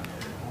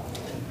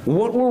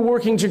 what we're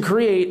working to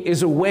create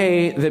is a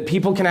way that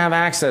people can have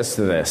access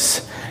to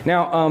this.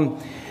 Now,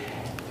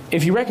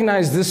 if you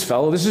recognize this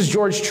fellow, this is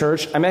George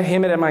Church. I met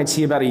him at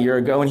MIT about a year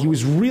ago, and he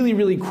was really,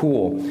 really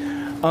cool.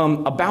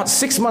 About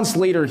 6 months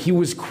later, he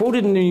was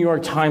quoted in the New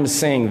York Times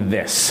saying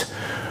this,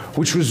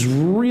 which was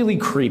really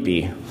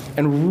creepy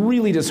and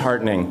really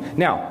disheartening.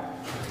 Now,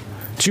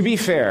 to be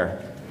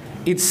fair,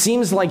 it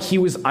seems like he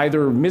was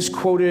either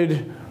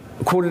misquoted,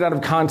 quoted out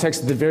of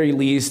context at the very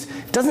least.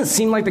 It doesn't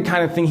seem like the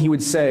kind of thing he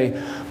would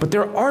say, but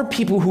there are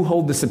people who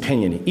hold this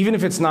opinion, even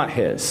if it's not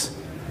his.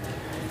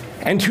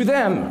 And to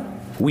them,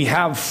 we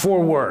have 4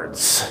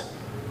 words.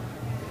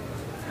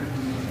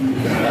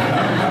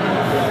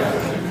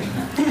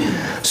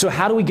 So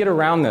how do we get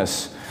around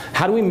this?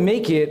 How do we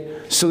make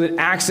it so that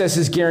access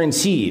is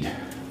guaranteed?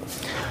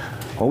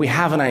 Well, we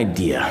have an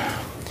idea.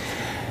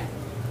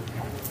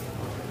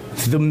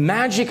 The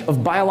magic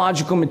of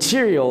biological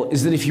material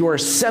is that if you are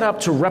set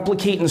up to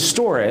replicate and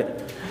store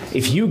it,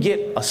 if you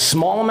get a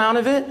small amount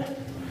of it,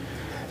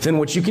 then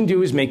what you can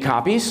do is make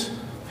copies,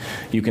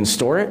 you can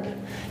store it,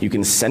 you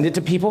can send it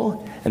to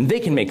people, and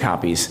they can make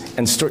copies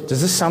and store it.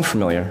 Does this sound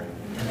familiar?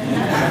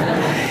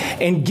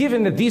 And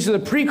given that these are the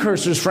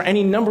precursors for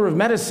any number of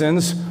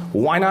medicines,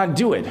 why not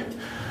do it?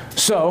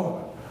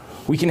 So,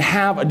 we can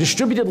have a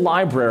distributed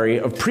library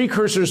of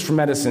precursors for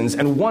medicines,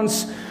 and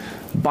once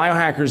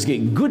biohackers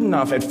get good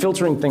enough at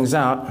filtering things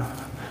out,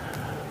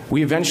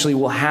 we eventually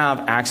will have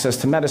access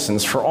to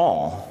medicines for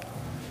all.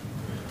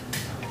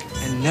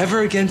 And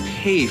never again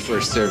pay for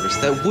a service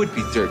that would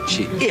be dirt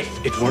cheap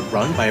if it weren't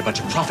run by a bunch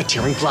of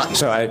profiteering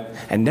gluttons.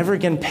 And never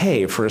again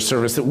pay for a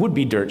service that would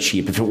be dirt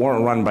cheap if it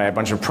weren't run by a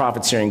bunch of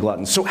profiteering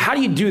gluttons. So how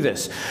do you do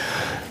this?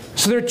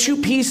 So there are two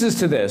pieces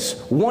to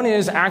this. One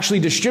is actually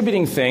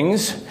distributing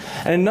things,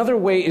 and another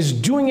way is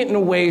doing it in a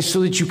way so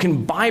that you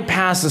can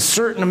bypass a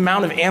certain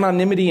amount of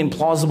anonymity and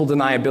plausible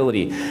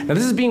deniability. Now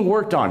this is being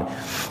worked on.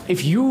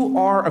 If you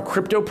are a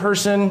crypto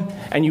person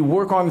and you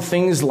work on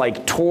things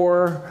like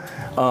Tor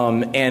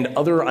and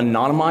other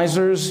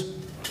anonymizers,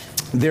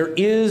 there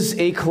is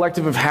a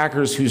collective of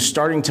hackers who's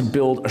starting to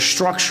build a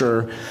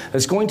structure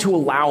that's going to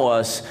allow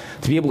us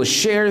to be able to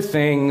share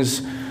things,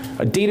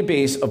 a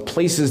database of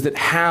places that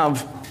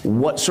have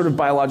what sort of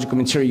biological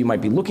material you might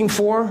be looking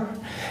for,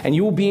 and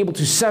you will be able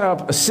to set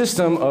up a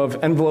system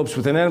of envelopes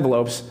within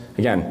envelopes.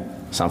 Again,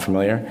 sound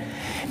familiar?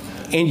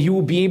 And you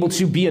will be able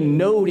to be a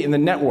node in the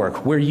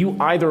network where you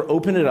either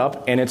open it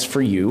up and it's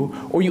for you,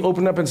 or you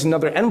open it up and it's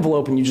another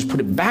envelope and you just put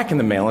it back in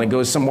the mail and it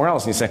goes somewhere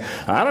else and you say,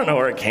 I don't know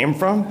where it came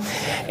from.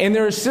 And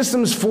there are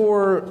systems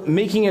for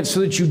making it so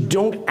that you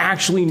don't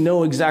actually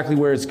know exactly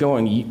where it's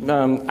going.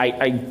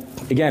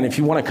 Again, if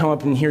you want to come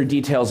up and hear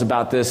details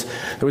about this,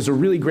 there was a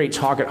really great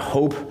talk at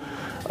Hope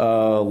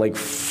like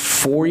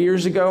 4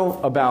 years ago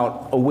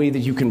about a way that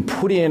you can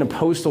put in a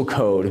postal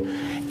code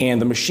and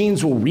the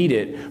machines will read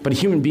it, but a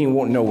human being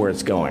won't know where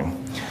it's going.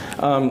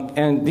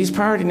 And these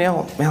priority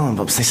mail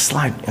envelopes, they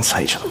slide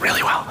inside each other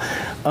really well.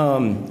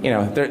 You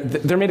know,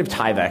 they're made of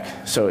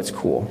Tyvek, so it's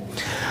cool.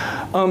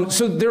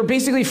 So there are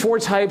basically 4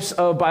 types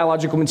of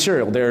biological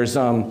material. There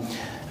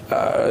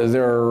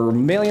are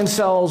mammalian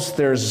cells,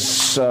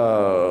 there's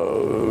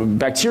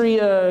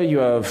bacteria, you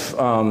have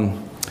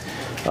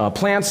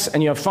plants,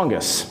 and you have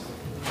fungus.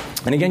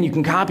 And again, you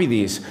can copy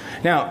these.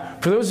 Now,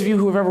 for those of you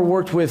who have ever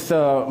worked with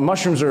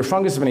mushrooms or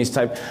fungus of any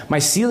type,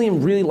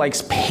 mycelium really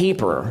likes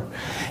paper.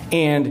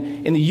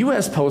 And in the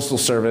US Postal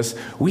Service,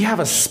 we have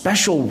a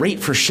special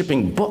rate for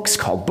shipping books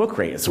called book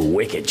rate. It's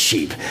wicked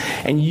cheap.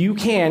 And you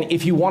can,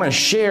 if you want to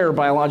share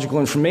biological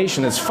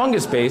information that's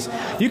fungus-based,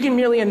 you can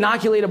merely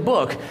inoculate a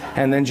book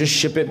and then just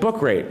ship it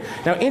book rate.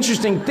 Now,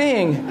 interesting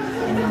thing,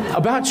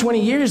 about 20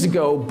 years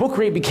ago, book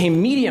rate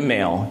became media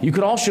mail. You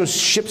could also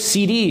ship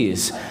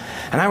CDs.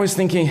 And I was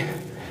thinking, you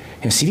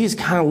know, CDs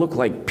kind of look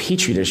like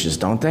Petri dishes,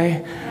 don't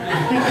they?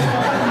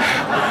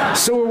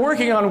 So we're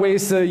working on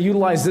ways to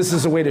utilize this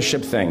as a way to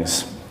ship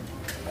things.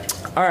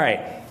 All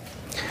right.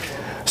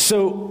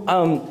 So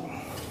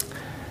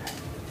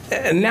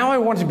now I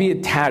want to be a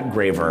tad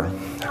graver.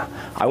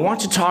 I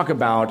want to talk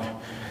about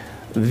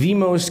the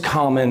most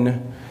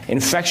common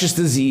infectious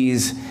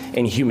disease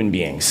in human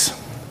beings.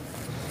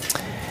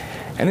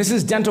 And this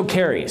is dental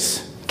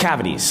caries,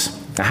 cavities.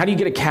 Now, how do you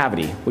get a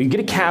cavity? Well, you get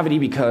a cavity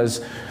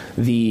because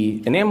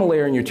the enamel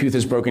layer in your tooth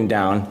is broken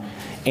down,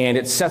 and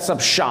it sets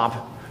up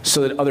shop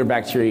so that other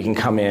bacteria can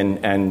come in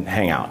and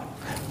hang out.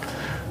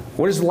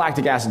 Where does the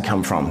lactic acid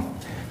come from?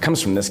 It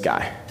comes from this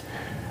guy.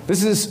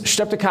 This is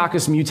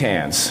Streptococcus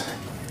mutans,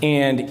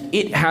 and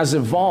it has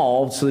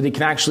evolved so that it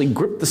can actually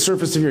grip the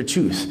surface of your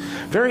tooth.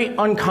 Very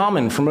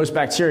uncommon for most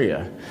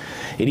bacteria.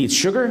 It eats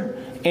sugar,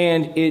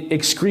 and it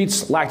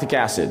excretes lactic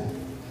acid.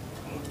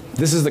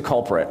 This is the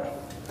culprit.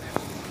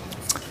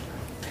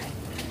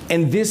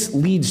 And this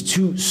leads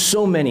to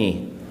so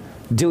many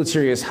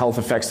deleterious health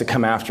effects that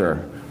come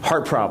after.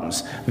 Heart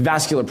problems,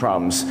 vascular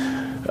problems,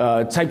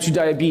 type 2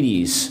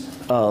 diabetes,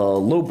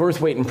 low birth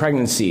weight in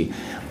pregnancy,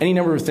 any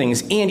number of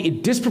things. And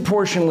it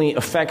disproportionately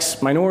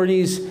affects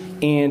minorities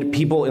and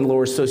people in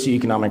lower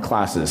socioeconomic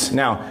classes.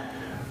 Now,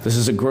 this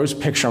is a gross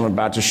picture I'm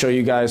about to show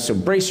you guys, so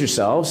brace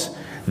yourselves.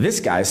 This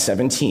guy's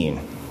 17.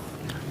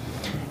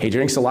 He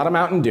drinks a lot of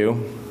Mountain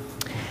Dew.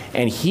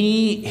 And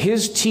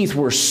his teeth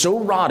were so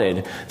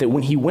rotted that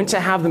when he went to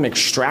have them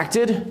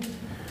extracted,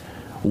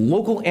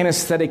 local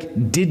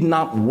anesthetic did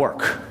not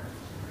work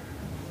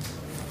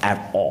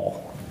at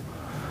all.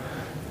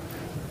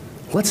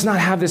 Let's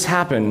not have this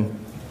happen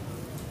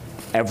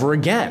ever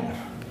again.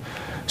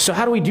 So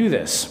how do we do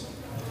this?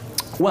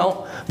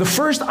 Well, the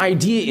first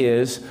idea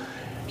is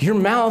your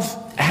mouth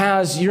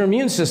has your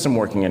immune system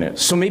working in it.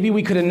 So maybe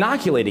we could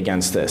inoculate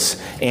against this.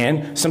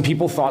 And some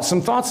people thought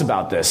some thoughts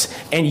about this.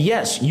 And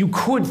yes, you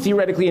could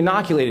theoretically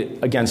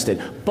inoculate against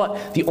it.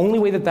 But the only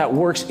way that that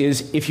works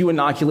is if you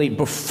inoculate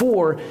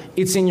before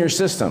it's in your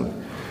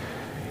system.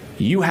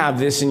 You have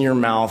this in your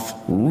mouth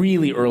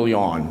really early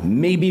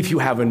on. Maybe if you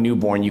have a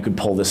newborn, you could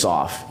pull this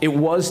off. It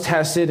was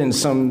tested in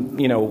some,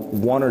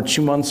 1 or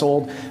 2 months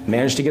old,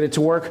 managed to get it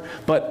to work.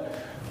 But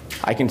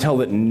I can tell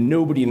that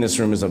nobody in this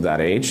room is of that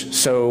age.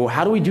 So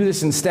how do we do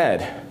this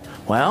instead?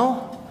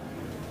 Well,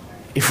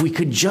 if we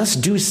could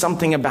just do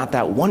something about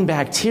that one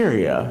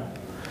bacteria.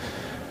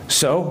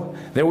 So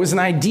there was an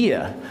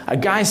idea. A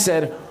guy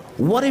said,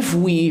 what if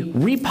we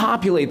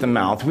repopulate the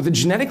mouth with a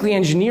genetically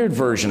engineered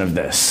version of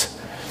this?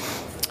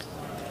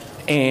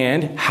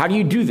 And how do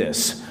you do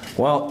this?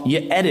 Well,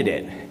 you edit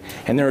it.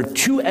 And there are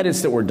 2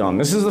 edits that were done.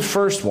 This is the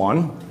first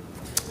one.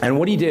 And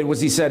what he did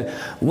was he said,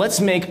 let's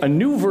make a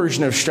new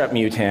version of strep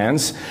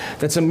mutans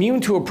that's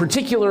immune to a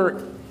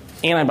particular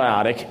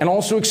antibiotic and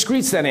also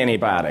excretes that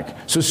antibiotic.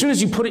 So as soon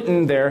as you put it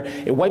in there,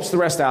 it wipes the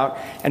rest out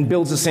and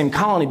builds the same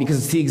colony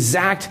because it's the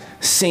exact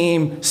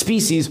same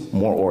species,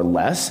 more or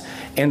less.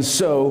 And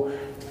so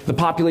the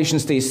population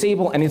stays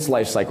stable and its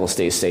life cycle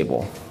stays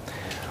stable.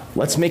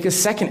 Let's make a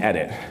second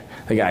edit,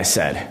 the guy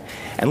said.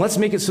 And let's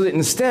make it so that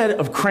instead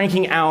of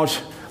cranking out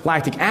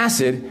lactic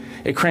acid,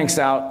 it cranks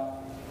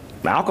out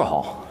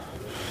alcohol.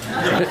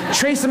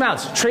 Trace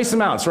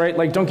amounts, right?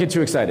 Like, don't get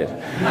too excited.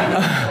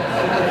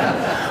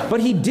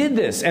 But he did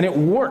this, and it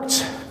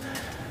worked.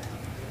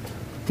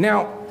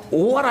 Now,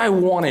 what I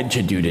wanted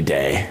to do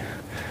today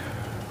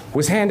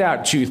was hand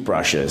out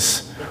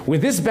toothbrushes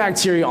with this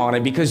bacteria on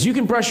it, because you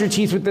can brush your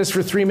teeth with this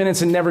for 3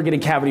 minutes and never get a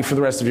cavity for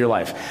the rest of your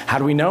life. How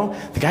do we know?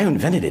 The guy who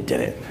invented it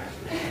did it.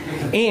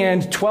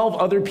 And 12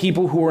 other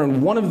people who were in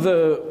one of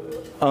the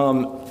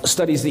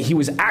studies that he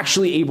was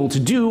actually able to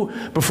do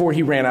before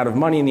he ran out of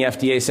money, and the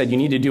FDA said you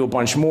need to do a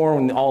bunch more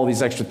and all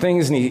these extra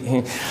things,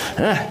 and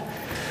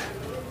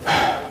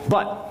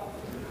but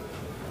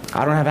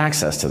I don't have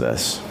access to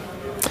this.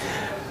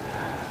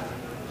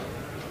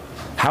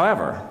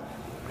 However,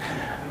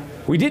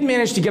 we did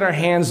manage to get our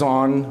hands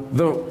on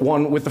the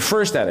one with the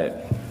first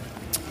edit.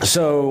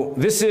 So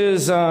this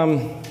is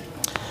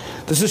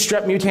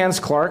Strep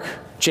mutans Clark,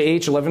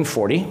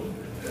 JH1140.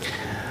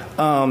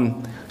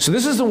 So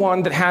this is the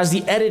one that has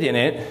the edit in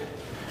it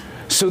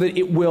so that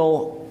it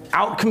will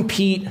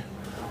outcompete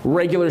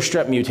regular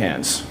strep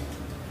mutans.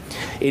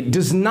 It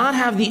does not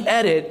have the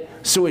edit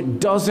so it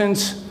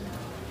doesn't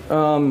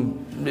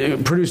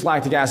produce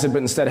lactic acid,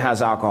 but instead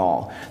has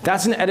alcohol.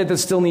 That's an edit that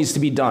still needs to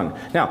be done.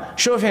 Now,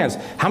 show of hands,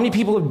 how many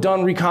people have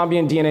done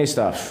recombinant DNA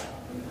stuff?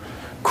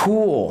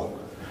 Cool.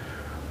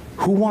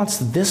 Who wants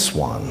this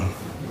one?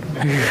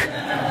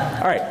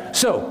 All right,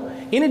 so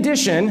in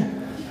addition,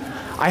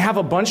 I have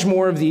a bunch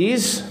more of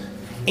these,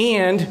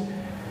 and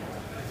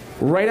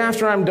right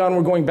after I'm done,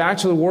 we're going back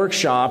to the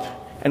workshop,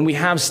 and we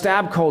have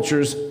stab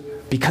cultures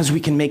because we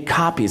can make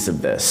copies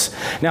of this.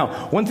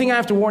 Now, one thing I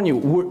have to warn you,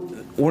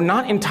 we're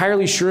not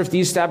entirely sure if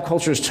these stab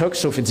cultures took,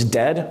 so if it's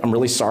dead, I'm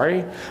really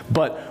sorry,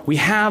 but we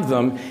have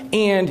them,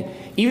 and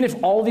even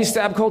if all these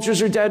stab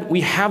cultures are dead,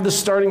 we have the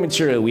starting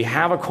material. We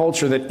have a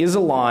culture that is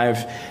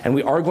alive, and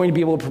we are going to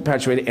be able to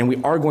perpetuate it, and we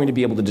are going to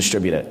be able to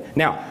distribute it.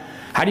 Now,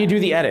 how do you do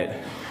the edit?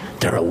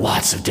 There are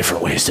lots of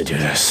different ways to do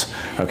this,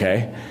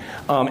 okay?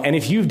 And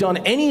if you've done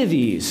any of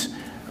these,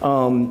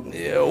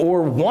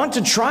 or want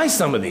to try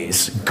some of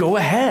these, go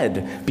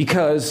ahead,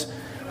 because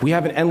we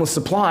have an endless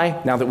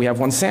supply now that we have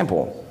one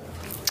sample.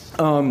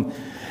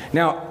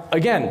 Now,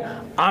 again,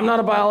 I'm not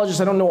a biologist,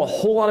 I don't know a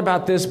whole lot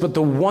about this, but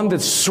the one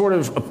that's sort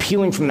of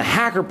appealing from the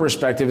hacker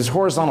perspective is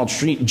horizontal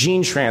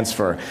gene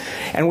transfer.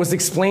 And was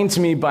explained to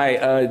me by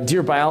a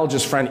dear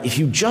biologist friend, if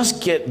you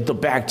just get the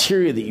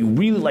bacteria that you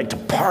really like to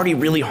party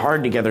really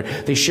hard together,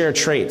 they share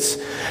traits.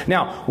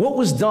 Now, what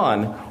was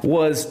done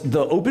was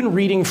the open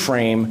reading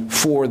frame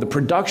for the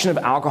production of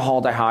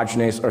alcohol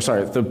dehydrogenase, or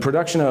sorry, the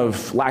production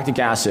of lactic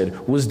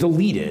acid was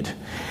deleted.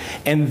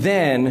 And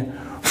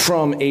then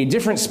from a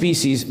different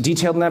species,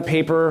 detailed in that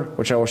paper,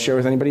 which I will share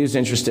with anybody who's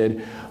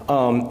interested,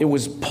 it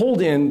was pulled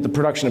in, the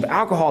production of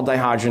alcohol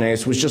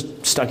dehydrogenase was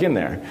just stuck in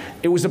there.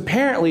 It was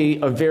apparently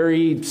a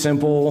very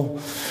simple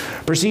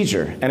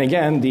procedure. And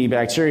again, the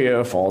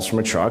bacteria falls from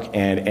a truck,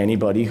 and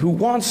anybody who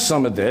wants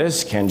some of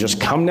this can just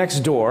come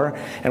next door,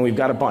 and we've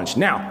got a bunch.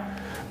 Now,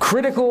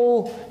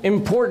 critical,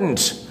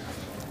 important,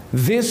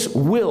 this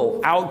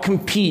will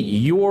outcompete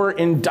your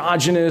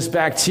endogenous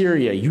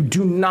bacteria. You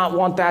do not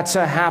want that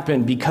to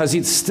happen because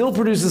it still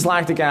produces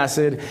lactic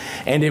acid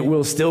and it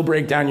will still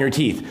break down your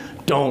teeth.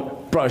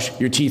 Don't brush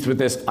your teeth with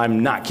this.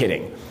 I'm not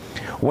kidding.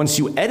 Once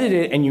you edit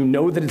it and you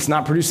know that it's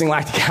not producing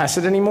lactic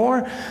acid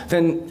anymore,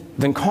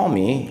 then call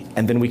me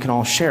and then we can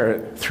all share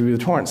it through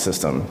the torrent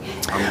system.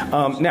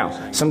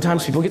 Now,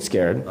 sometimes people get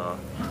scared.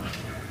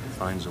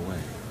 Finds a way.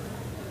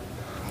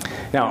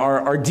 Now,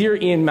 our dear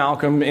Ian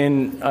Malcolm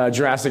in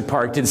Jurassic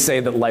Park did say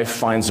that life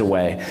finds a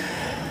way.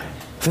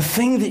 The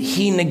thing that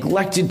he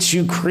neglected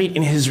to create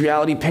in his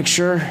reality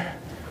picture,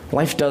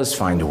 life does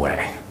find a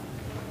way.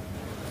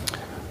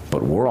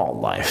 But we're all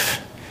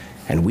life,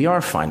 and we are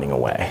finding a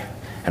way,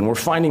 and we're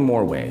finding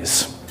more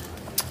ways.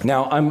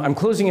 Now, I'm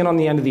closing in on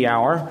the end of the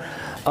hour,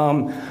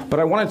 but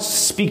I want to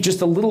speak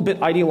just a little bit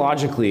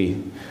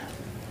ideologically.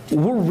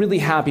 We're really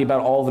happy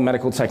about all the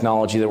medical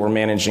technology that we're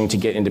managing to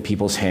get into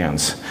people's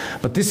hands.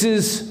 But this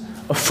is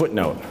a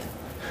footnote.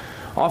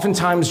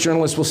 Oftentimes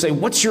journalists will say,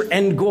 what's your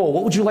end goal?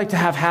 What would you like to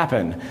have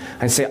happen?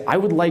 I say, I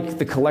would like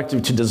the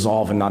collective to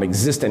dissolve and not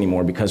exist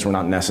anymore because we're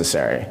not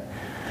necessary.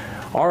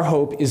 Our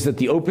hope is that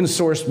the open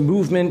source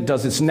movement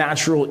does its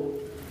natural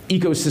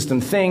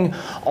ecosystem thing,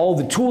 all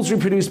the tools we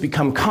produce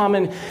become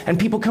common, and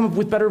people come up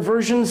with better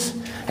versions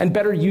and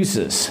better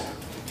uses.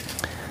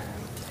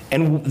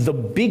 And the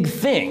big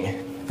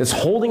thing that's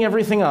holding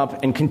everything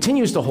up and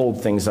continues to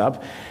hold things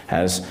up,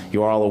 as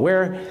you are all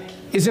aware,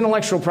 is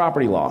intellectual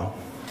property law.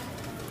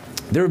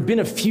 There have been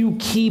a few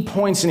key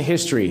points in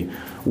history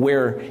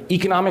where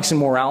economics and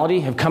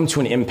morality have come to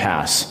an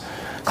impasse.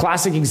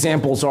 Classic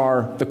examples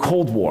are the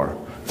Cold War,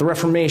 the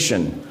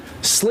Reformation,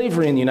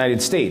 slavery in the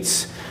United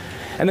States.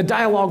 And the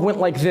dialogue went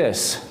like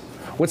this: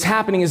 what's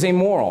happening is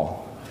amoral.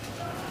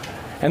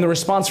 And the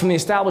response from the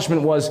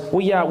establishment was,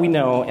 well, yeah, we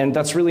know, and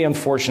that's really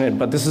unfortunate,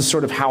 but this is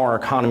sort of how our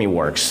economy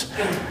works.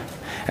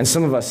 And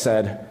some of us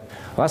said,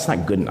 well, that's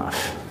not good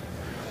enough.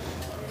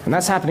 And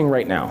that's happening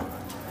right now.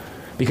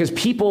 Because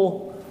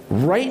people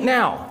right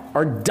now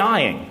are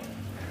dying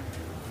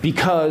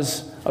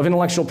because of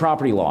intellectual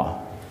property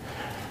law.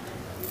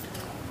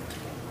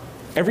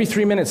 Every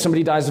 3 minutes,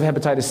 somebody dies of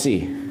hepatitis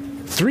C.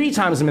 3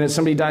 times a minute,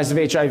 somebody dies of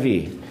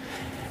HIV.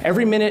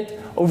 Every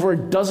minute, over a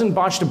dozen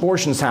botched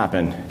abortions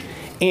happen.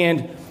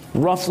 And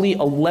roughly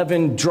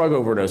 11 drug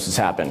overdoses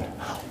happen.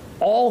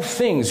 All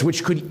things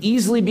which could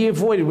easily be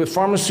avoided with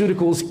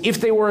pharmaceuticals if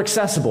they were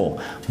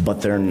accessible,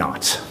 but they're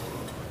not.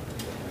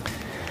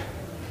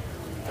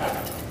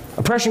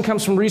 Oppression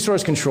comes from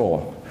resource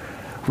control.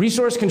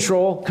 Resource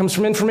control comes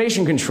from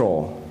information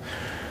control.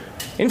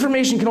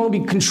 Information can only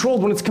be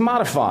controlled when it's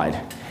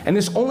commodified, and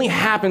this only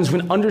happens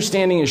when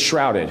understanding is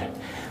shrouded.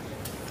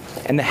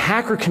 And the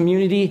hacker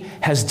community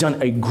has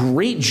done a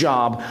great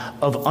job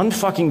of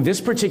unfucking this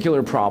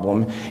particular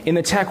problem in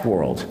the tech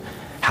world.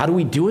 How do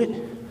we do it?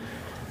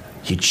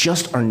 You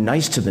just are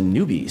nice to the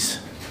newbies.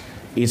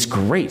 It's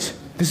great.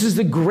 This is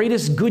the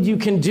greatest good you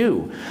can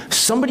do.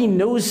 Somebody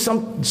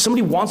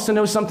wants to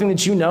know something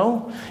that you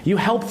know, you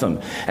help them.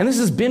 And this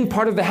has been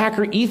part of the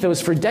hacker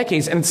ethos for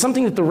decades, and it's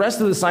something that the rest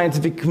of the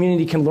scientific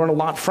community can learn a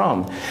lot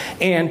from.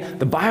 And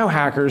the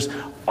biohackers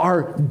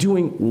are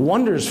doing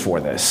wonders for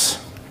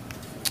this.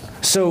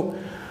 So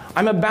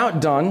I'm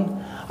about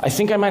done. I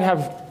think I might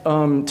have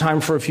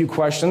time for a few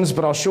questions,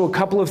 but I'll show a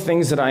couple of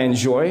things that I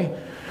enjoy.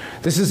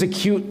 This is a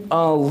cute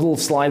little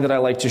slide that I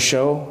like to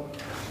show.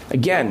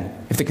 Again,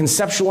 if the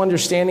conceptual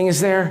understanding is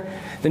there,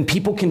 then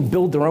people can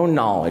build their own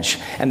knowledge,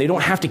 and they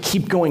don't have to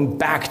keep going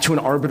back to an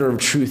arbiter of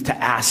truth to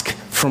ask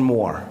for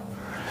more.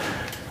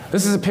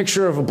 This is a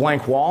picture of a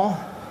blank wall.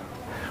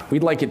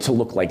 We'd like it to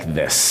look like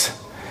this.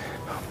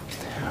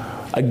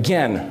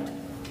 Again,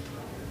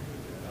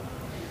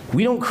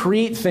 we don't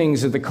create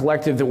things at the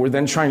collective that we're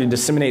then trying to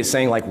disseminate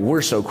saying like,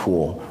 we're so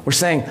cool. We're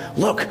saying,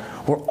 look,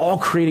 we're all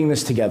creating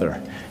this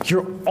together.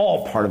 You're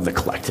all part of the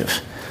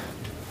collective.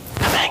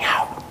 Come hang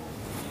out.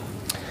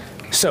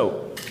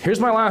 So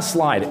here's my last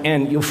slide,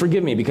 and you'll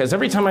forgive me because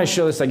every time I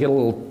show this I get a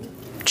little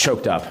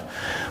choked up.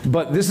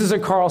 But this is a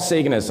Carl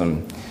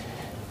Saganism.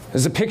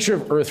 This is a picture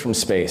of Earth from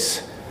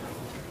space.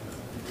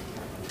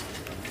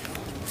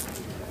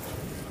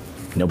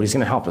 Nobody's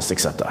going to help us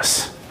except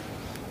us.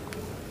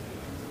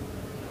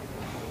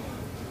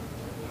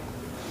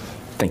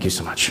 Thank you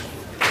so much.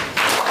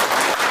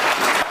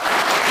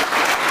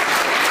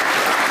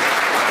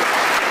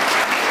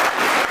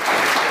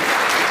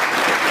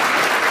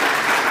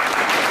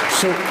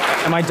 So,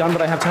 am I done,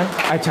 but I have time?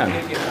 I have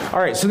time. All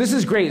right, so this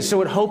is great.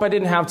 So at Hope, I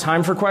didn't have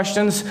time for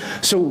questions.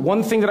 So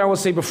one thing that I will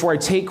say before I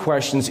take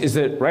questions is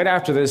that right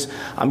after this,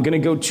 I'm going to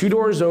go 2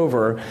 doors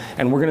over,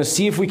 and we're going to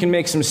see if we can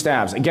make some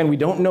stabs. Again, we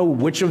don't know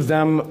which of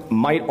them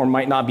might or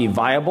might not be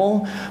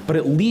viable, but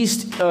at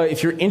least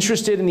if you're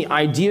interested in the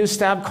idea of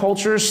stab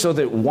culture, so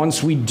that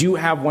once we do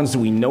have ones that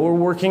we know are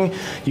working,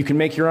 you can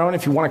make your own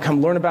if you want to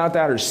come learn about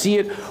that or see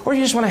it, or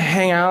you just want to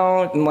hang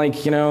out and,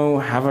 like, you know,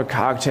 have a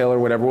cocktail or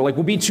whatever.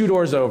 We'll be 2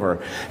 doors over.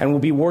 And we'll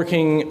be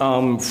working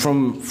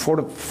from 4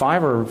 to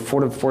 5 or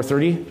 4 to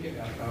 4:30?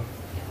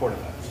 4 to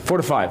 5. 4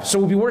 to 5. So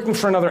we'll be working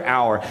for another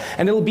hour.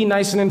 And it'll be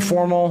nice and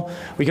informal.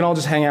 We can all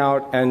just hang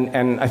out,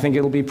 and I think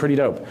it'll be pretty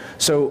dope.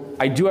 So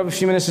I do have a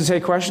few minutes to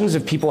take questions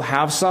if people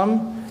have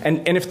some.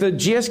 And if the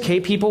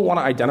GSK people want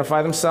to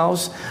identify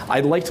themselves,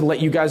 I'd like to let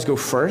you guys go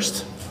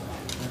first.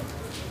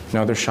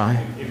 No, they're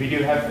shy. If you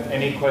do have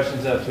any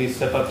questions, please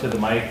step up to the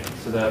mic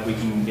so that we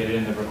can get it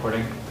in the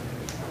recording.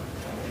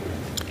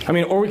 I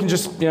mean, or we can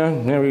just, we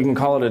can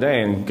call it a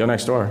day and go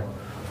next door.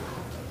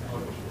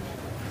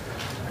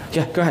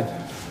 Yeah, go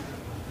ahead.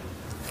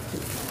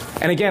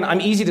 And again,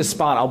 I'm easy to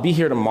spot. I'll be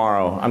here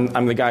tomorrow.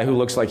 I'm the guy who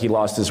looks like he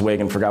lost his wig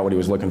and forgot what he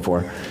was looking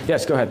for.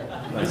 Yes, go ahead.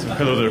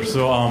 Hello there.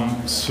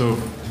 So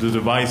the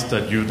device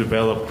that you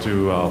developed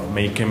to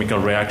make chemical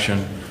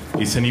reaction,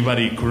 is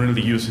anybody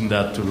currently using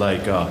that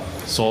to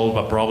solve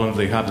a problem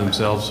they have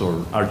themselves,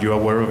 or are you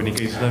aware of any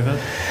cases like that?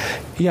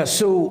 Yeah,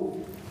 so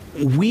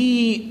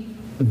we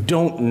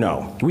don't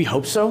know. We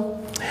hope so.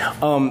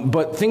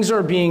 But things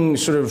are being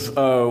sort of,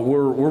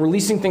 we're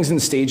releasing things in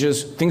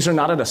stages. Things are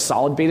not at a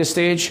solid beta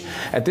stage.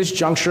 At this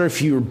juncture,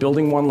 if you're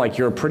building one, like,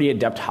 you're a pretty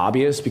adept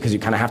hobbyist because you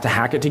kind of have to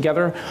hack it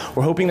together.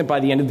 We're hoping that by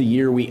the end of the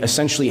year, we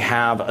essentially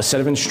have a set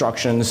of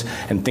instructions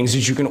and things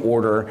that you can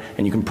order,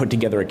 and you can put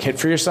together a kit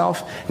for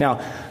yourself.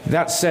 Now,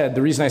 that said,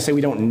 the reason I say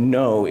we don't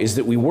know is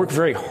that we work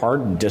very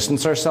hard to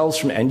distance ourselves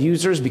from end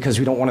users because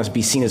we don't want to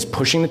be seen as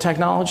pushing the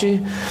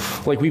technology.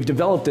 Like, we've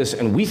developed this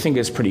and we think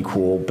it's pretty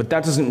cool, but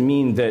that doesn't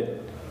mean that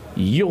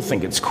you'll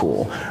think it's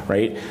cool,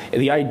 right?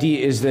 The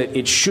idea is that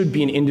it should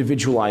be an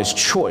individualized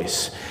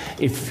choice.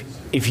 If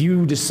if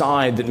you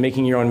decide that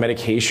making your own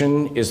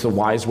medication is the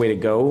wise way to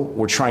go,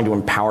 we're trying to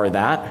empower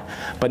that,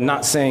 but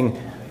not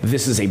saying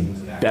this is a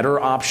better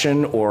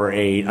option or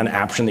an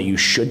option that you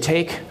should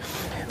take.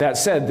 That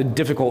said, the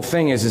difficult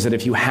thing is that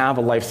if you have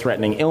a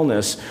life-threatening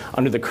illness,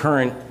 under the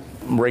current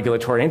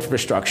regulatory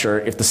infrastructure,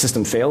 if the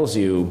system fails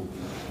you,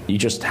 you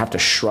just have to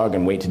shrug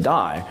and wait to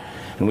die.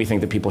 And we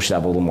think that people should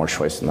have a little more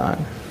choice than that.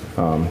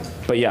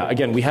 But yeah,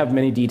 again, we have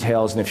many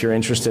details, and if you're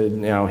interested,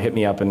 hit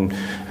me up, and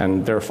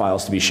there are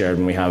files to be shared,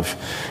 and we have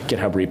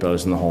GitHub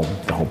repos and the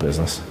whole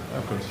business.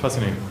 Of course,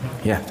 fascinating.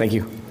 Yeah, thank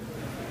you.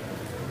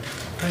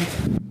 Hey,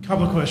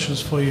 couple of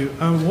questions for you.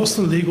 What's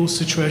the legal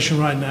situation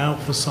right now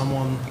for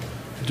someone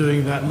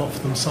doing that, not for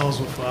themselves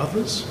but for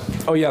others?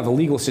 Oh yeah, the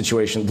legal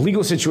situation. The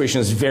legal situation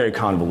is very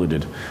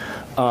convoluted.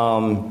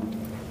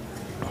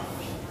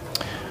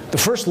 The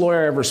first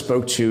lawyer I ever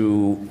spoke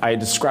to, I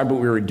described what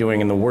we were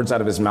doing, and the words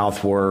out of his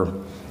mouth were,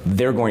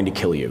 "They're going to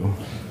kill you."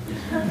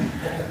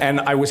 And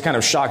I was kind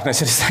of shocked, and I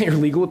said, "Is that your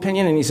legal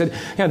opinion?" And he said,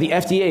 the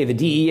FDA, the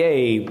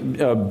DEA,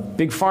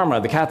 Big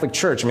Pharma, the Catholic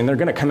Church, they're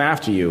going to come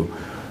after you.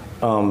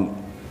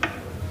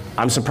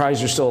 I'm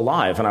surprised you're still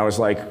alive. And I was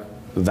like,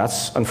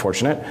 that's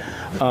unfortunate.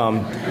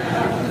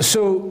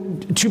 So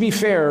to be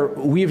fair,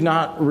 we have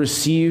not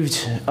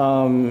received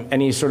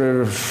any sort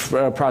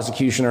of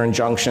prosecution or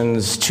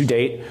injunctions to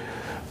date.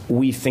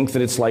 We think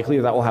that it's likely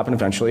that will happen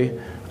eventually.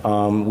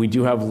 We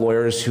do have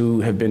lawyers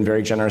who have been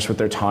very generous with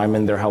their time,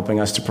 and they're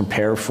helping us to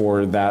prepare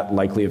for that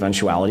likely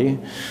eventuality.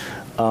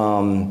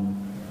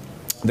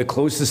 The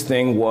closest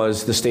thing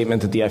was the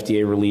statement that the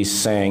FDA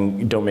released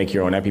saying, don't make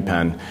your own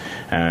EpiPen.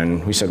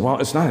 And we said, well,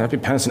 it's not an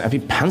EpiPen, it's an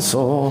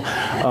EpiPencil.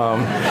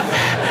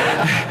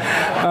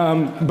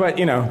 But,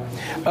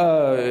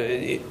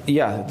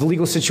 yeah, the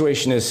legal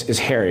situation is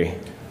hairy.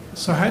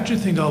 So how do you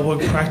think that'll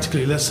work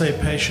practically? Let's say a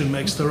patient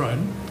makes their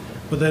own,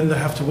 but then they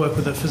have to work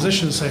with a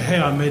physician and say,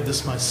 hey, I made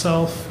this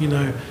myself. They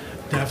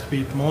have to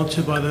be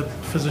monitored by the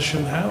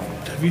physician.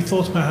 Have you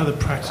thought about how the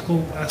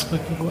practical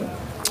aspect would work?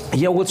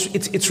 Yeah, well,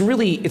 it's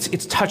really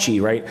touchy,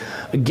 right?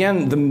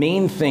 Again, the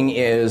main thing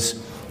is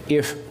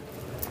if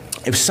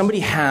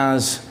somebody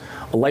has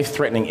a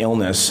life-threatening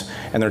illness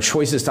and their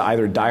choice is to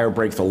either die or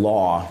break the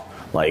law,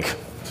 like,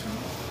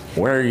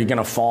 where are you going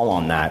to fall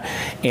on that?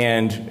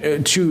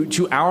 And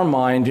to our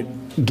mind,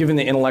 given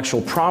the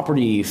intellectual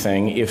property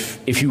thing,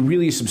 if you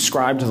really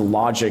subscribe to the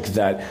logic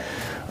that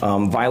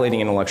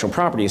violating intellectual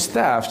property is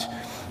theft,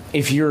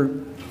 if you're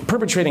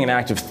perpetrating an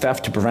act of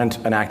theft to prevent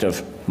an act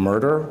of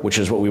murder, which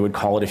is what we would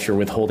call it if you're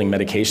withholding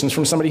medications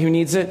from somebody who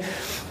needs it,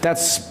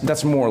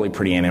 that's morally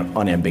pretty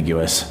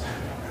unambiguous.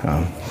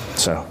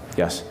 So,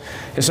 yes.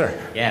 Yes, sir.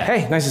 Yeah.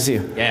 Hey, nice to see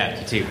you.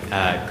 Yeah, you too.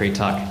 Great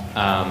talk.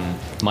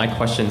 My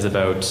question's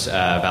about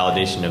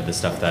validation of the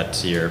stuff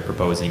that you're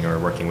proposing or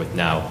working with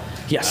now.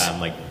 Yes.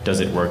 Does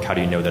it work? How do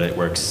you know that it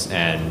works?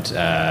 And,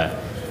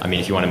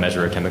 if you want to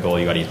measure a chemical,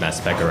 you got to use mass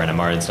spec or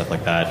NMR and stuff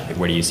like that.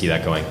 Where do you see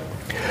that going?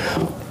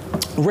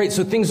 Right,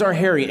 so things are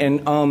hairy,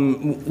 and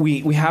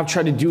we have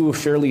tried to do a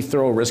fairly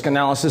thorough risk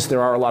analysis.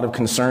 There are a lot of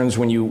concerns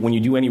when you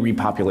do any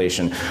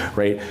repopulation,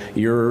 right?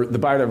 The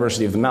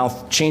biodiversity of the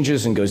mouth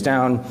changes and goes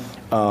down.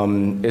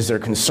 Is there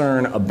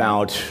concern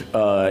about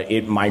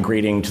it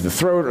migrating to the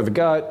throat or the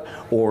gut,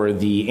 or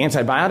the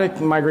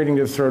antibiotic migrating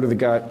to the throat or the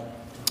gut?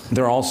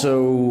 There are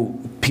also,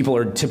 people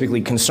are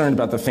typically concerned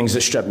about the things that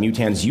strep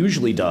mutans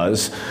usually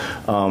does,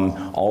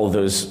 all of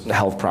those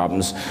health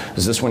problems.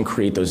 Does this one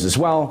create those as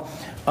well?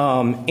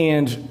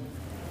 And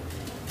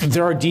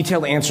there are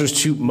detailed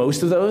answers to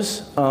most of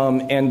those,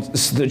 and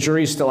the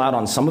jury's still out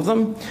on some of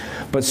them.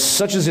 But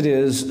such as it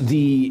is,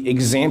 the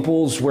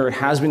examples where it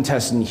has been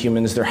tested in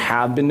humans, there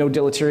have been no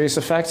deleterious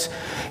effects.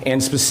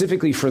 And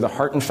specifically for the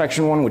heart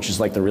infection one, which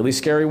is like the really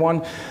scary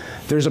one,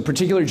 there's a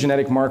particular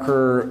genetic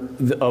marker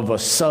of a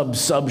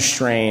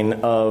sub-strain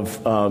of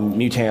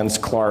mutans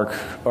Clark,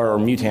 or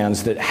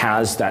mutans, that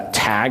has that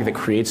tag that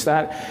creates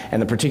that, and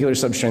the particular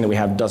substrain that we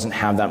have doesn't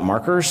have that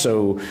marker,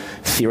 so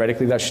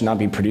theoretically that should not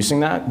be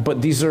producing that.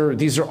 But these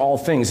are all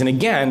things, and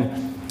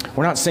again,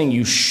 we're not saying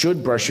you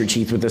should brush your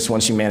teeth with this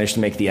once you manage to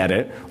make the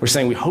edit. We're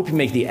saying we hope you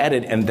make the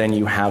edit and then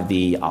you have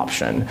the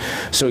option.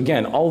 So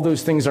again, all of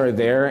those things are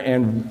there,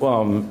 and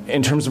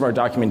in terms of our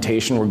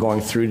documentation, we're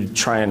going through to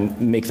try and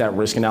make that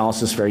risk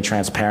analysis very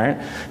transparent.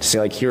 To say,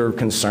 like, here are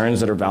concerns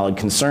that are valid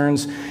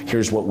concerns,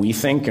 here's what we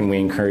think, and we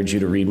encourage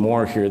you to read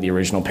more, here are the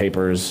original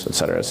papers, et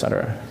cetera, et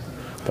cetera.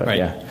 But right.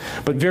 Yeah,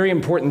 but very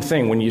important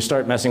thing, when you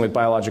start messing with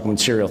biological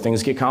material,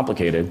 things get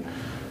complicated.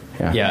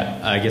 Yeah,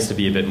 I guess to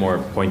be a bit more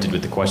pointed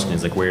with the question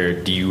is, like, where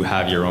do you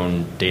have your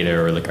own data,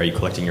 or like, are you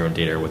collecting your own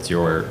data, or what's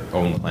your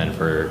own plan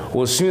for?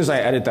 Well, as soon as I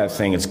edit that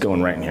thing, it's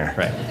going right in here.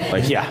 Right.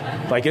 Like,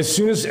 yeah, like as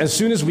soon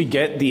as we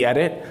get the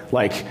edit,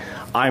 like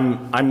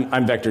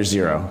I'm vector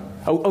 0.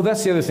 Oh,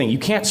 that's the other thing. You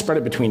can't spread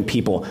it between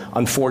people,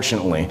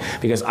 unfortunately,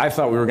 because I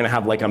thought we were going to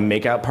have like a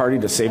makeout party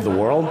to save the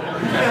world,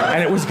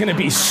 and it was going to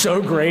be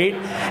so great.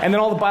 And then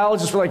all the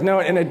biologists were like,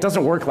 no, and it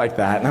doesn't work like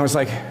that. And I was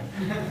like,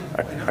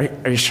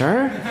 are you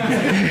sure?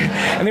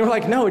 And they were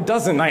like, no, it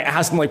doesn't. And I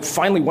asked them, like,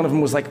 finally one of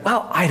them was like,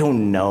 well, I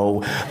don't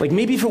know. Like,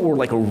 maybe if it were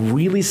like a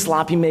really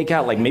sloppy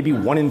makeout, like maybe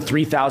 1 in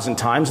 3,000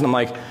 times. And I'm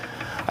like,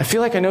 I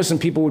feel like I know some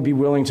people would be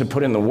willing to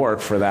put in the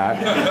work for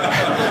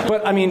that.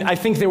 But I mean, I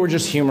think they were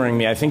just humoring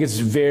me. I think it's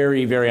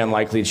very, very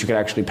unlikely that you could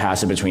actually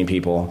pass it between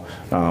people.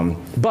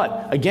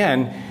 But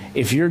again,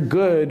 if you're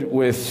good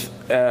with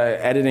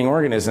editing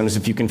organisms,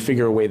 if you can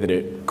figure a way that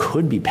it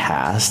could be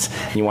passed,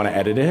 and you want to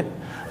edit it,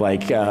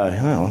 like,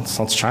 well,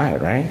 let's try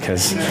it, right?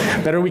 Because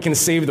better we can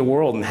save the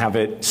world and have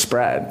it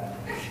spread.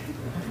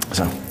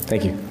 So,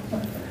 thank you.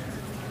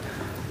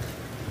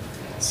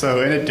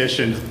 So in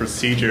addition to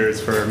procedures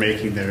for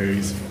making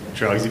those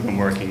drugs you've been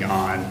working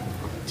on,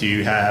 do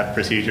you have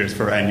procedures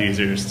for end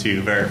users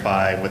to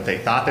verify what they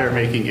thought they were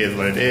making is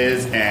what it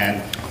is,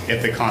 and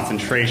if the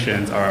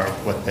concentrations are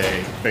what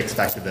they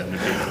expected them to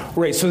be?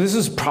 Right, so this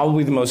is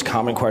probably the most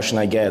common question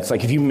I get. It's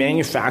like, if you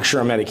manufacture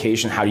a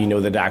medication, how do you know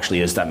that it actually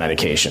is that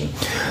medication?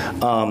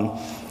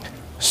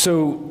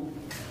 So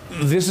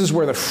this is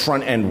where the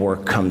front end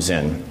work comes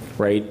in,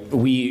 right?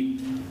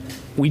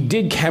 We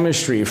did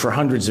chemistry for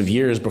hundreds of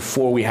years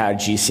before we had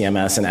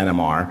GCMS and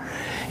NMR,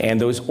 and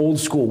those old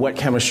school wet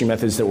chemistry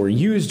methods that were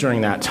used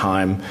during that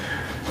time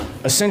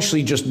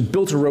essentially just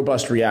built a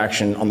robust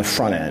reaction on the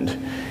front end.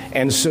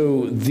 And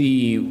so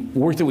the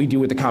work that we do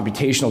with the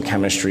computational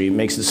chemistry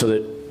makes it so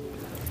that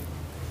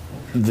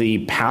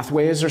the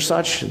pathways are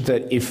such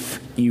that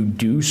if you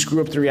do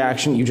screw up the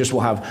reaction, you just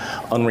will have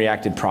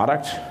unreacted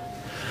product.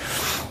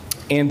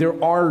 And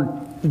there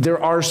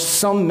are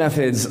some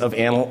methods of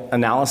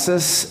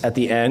analysis at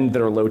the end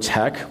that are low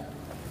tech.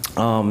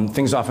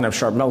 Things often have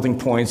sharp melting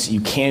points.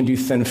 You can do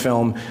thin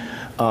film.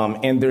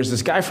 And there's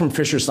this guy from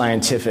Fisher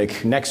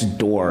Scientific next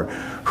door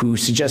who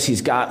suggests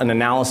he's got an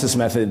analysis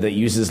method that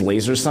uses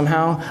lasers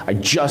somehow. I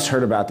just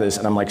heard about this,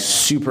 and I'm like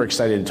super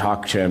excited to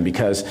talk to him,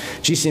 because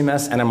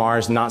GCMS, NMR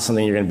is not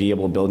something you're going to be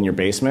able to build in your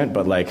basement,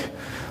 but like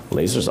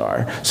lasers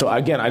are. So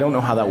again, I don't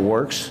know how that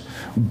works,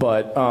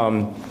 but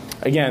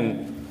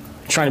again,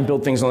 trying to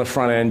build things on the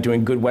front end,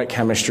 doing good wet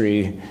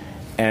chemistry,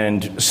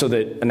 and so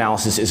that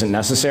analysis isn't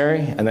necessary.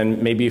 And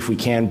then maybe if we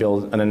can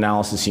build an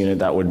analysis unit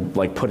that would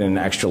like put in an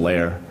extra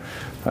layer,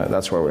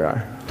 that's where we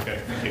are. Okay,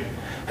 thank you.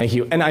 Thank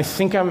you. And I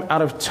think I'm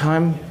out of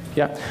time.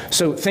 Yeah.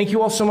 So thank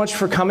you all so much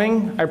for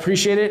coming. I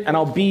appreciate it. And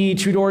I'll be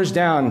 2 doors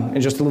down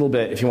in just a little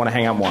bit if you want to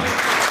hang out more.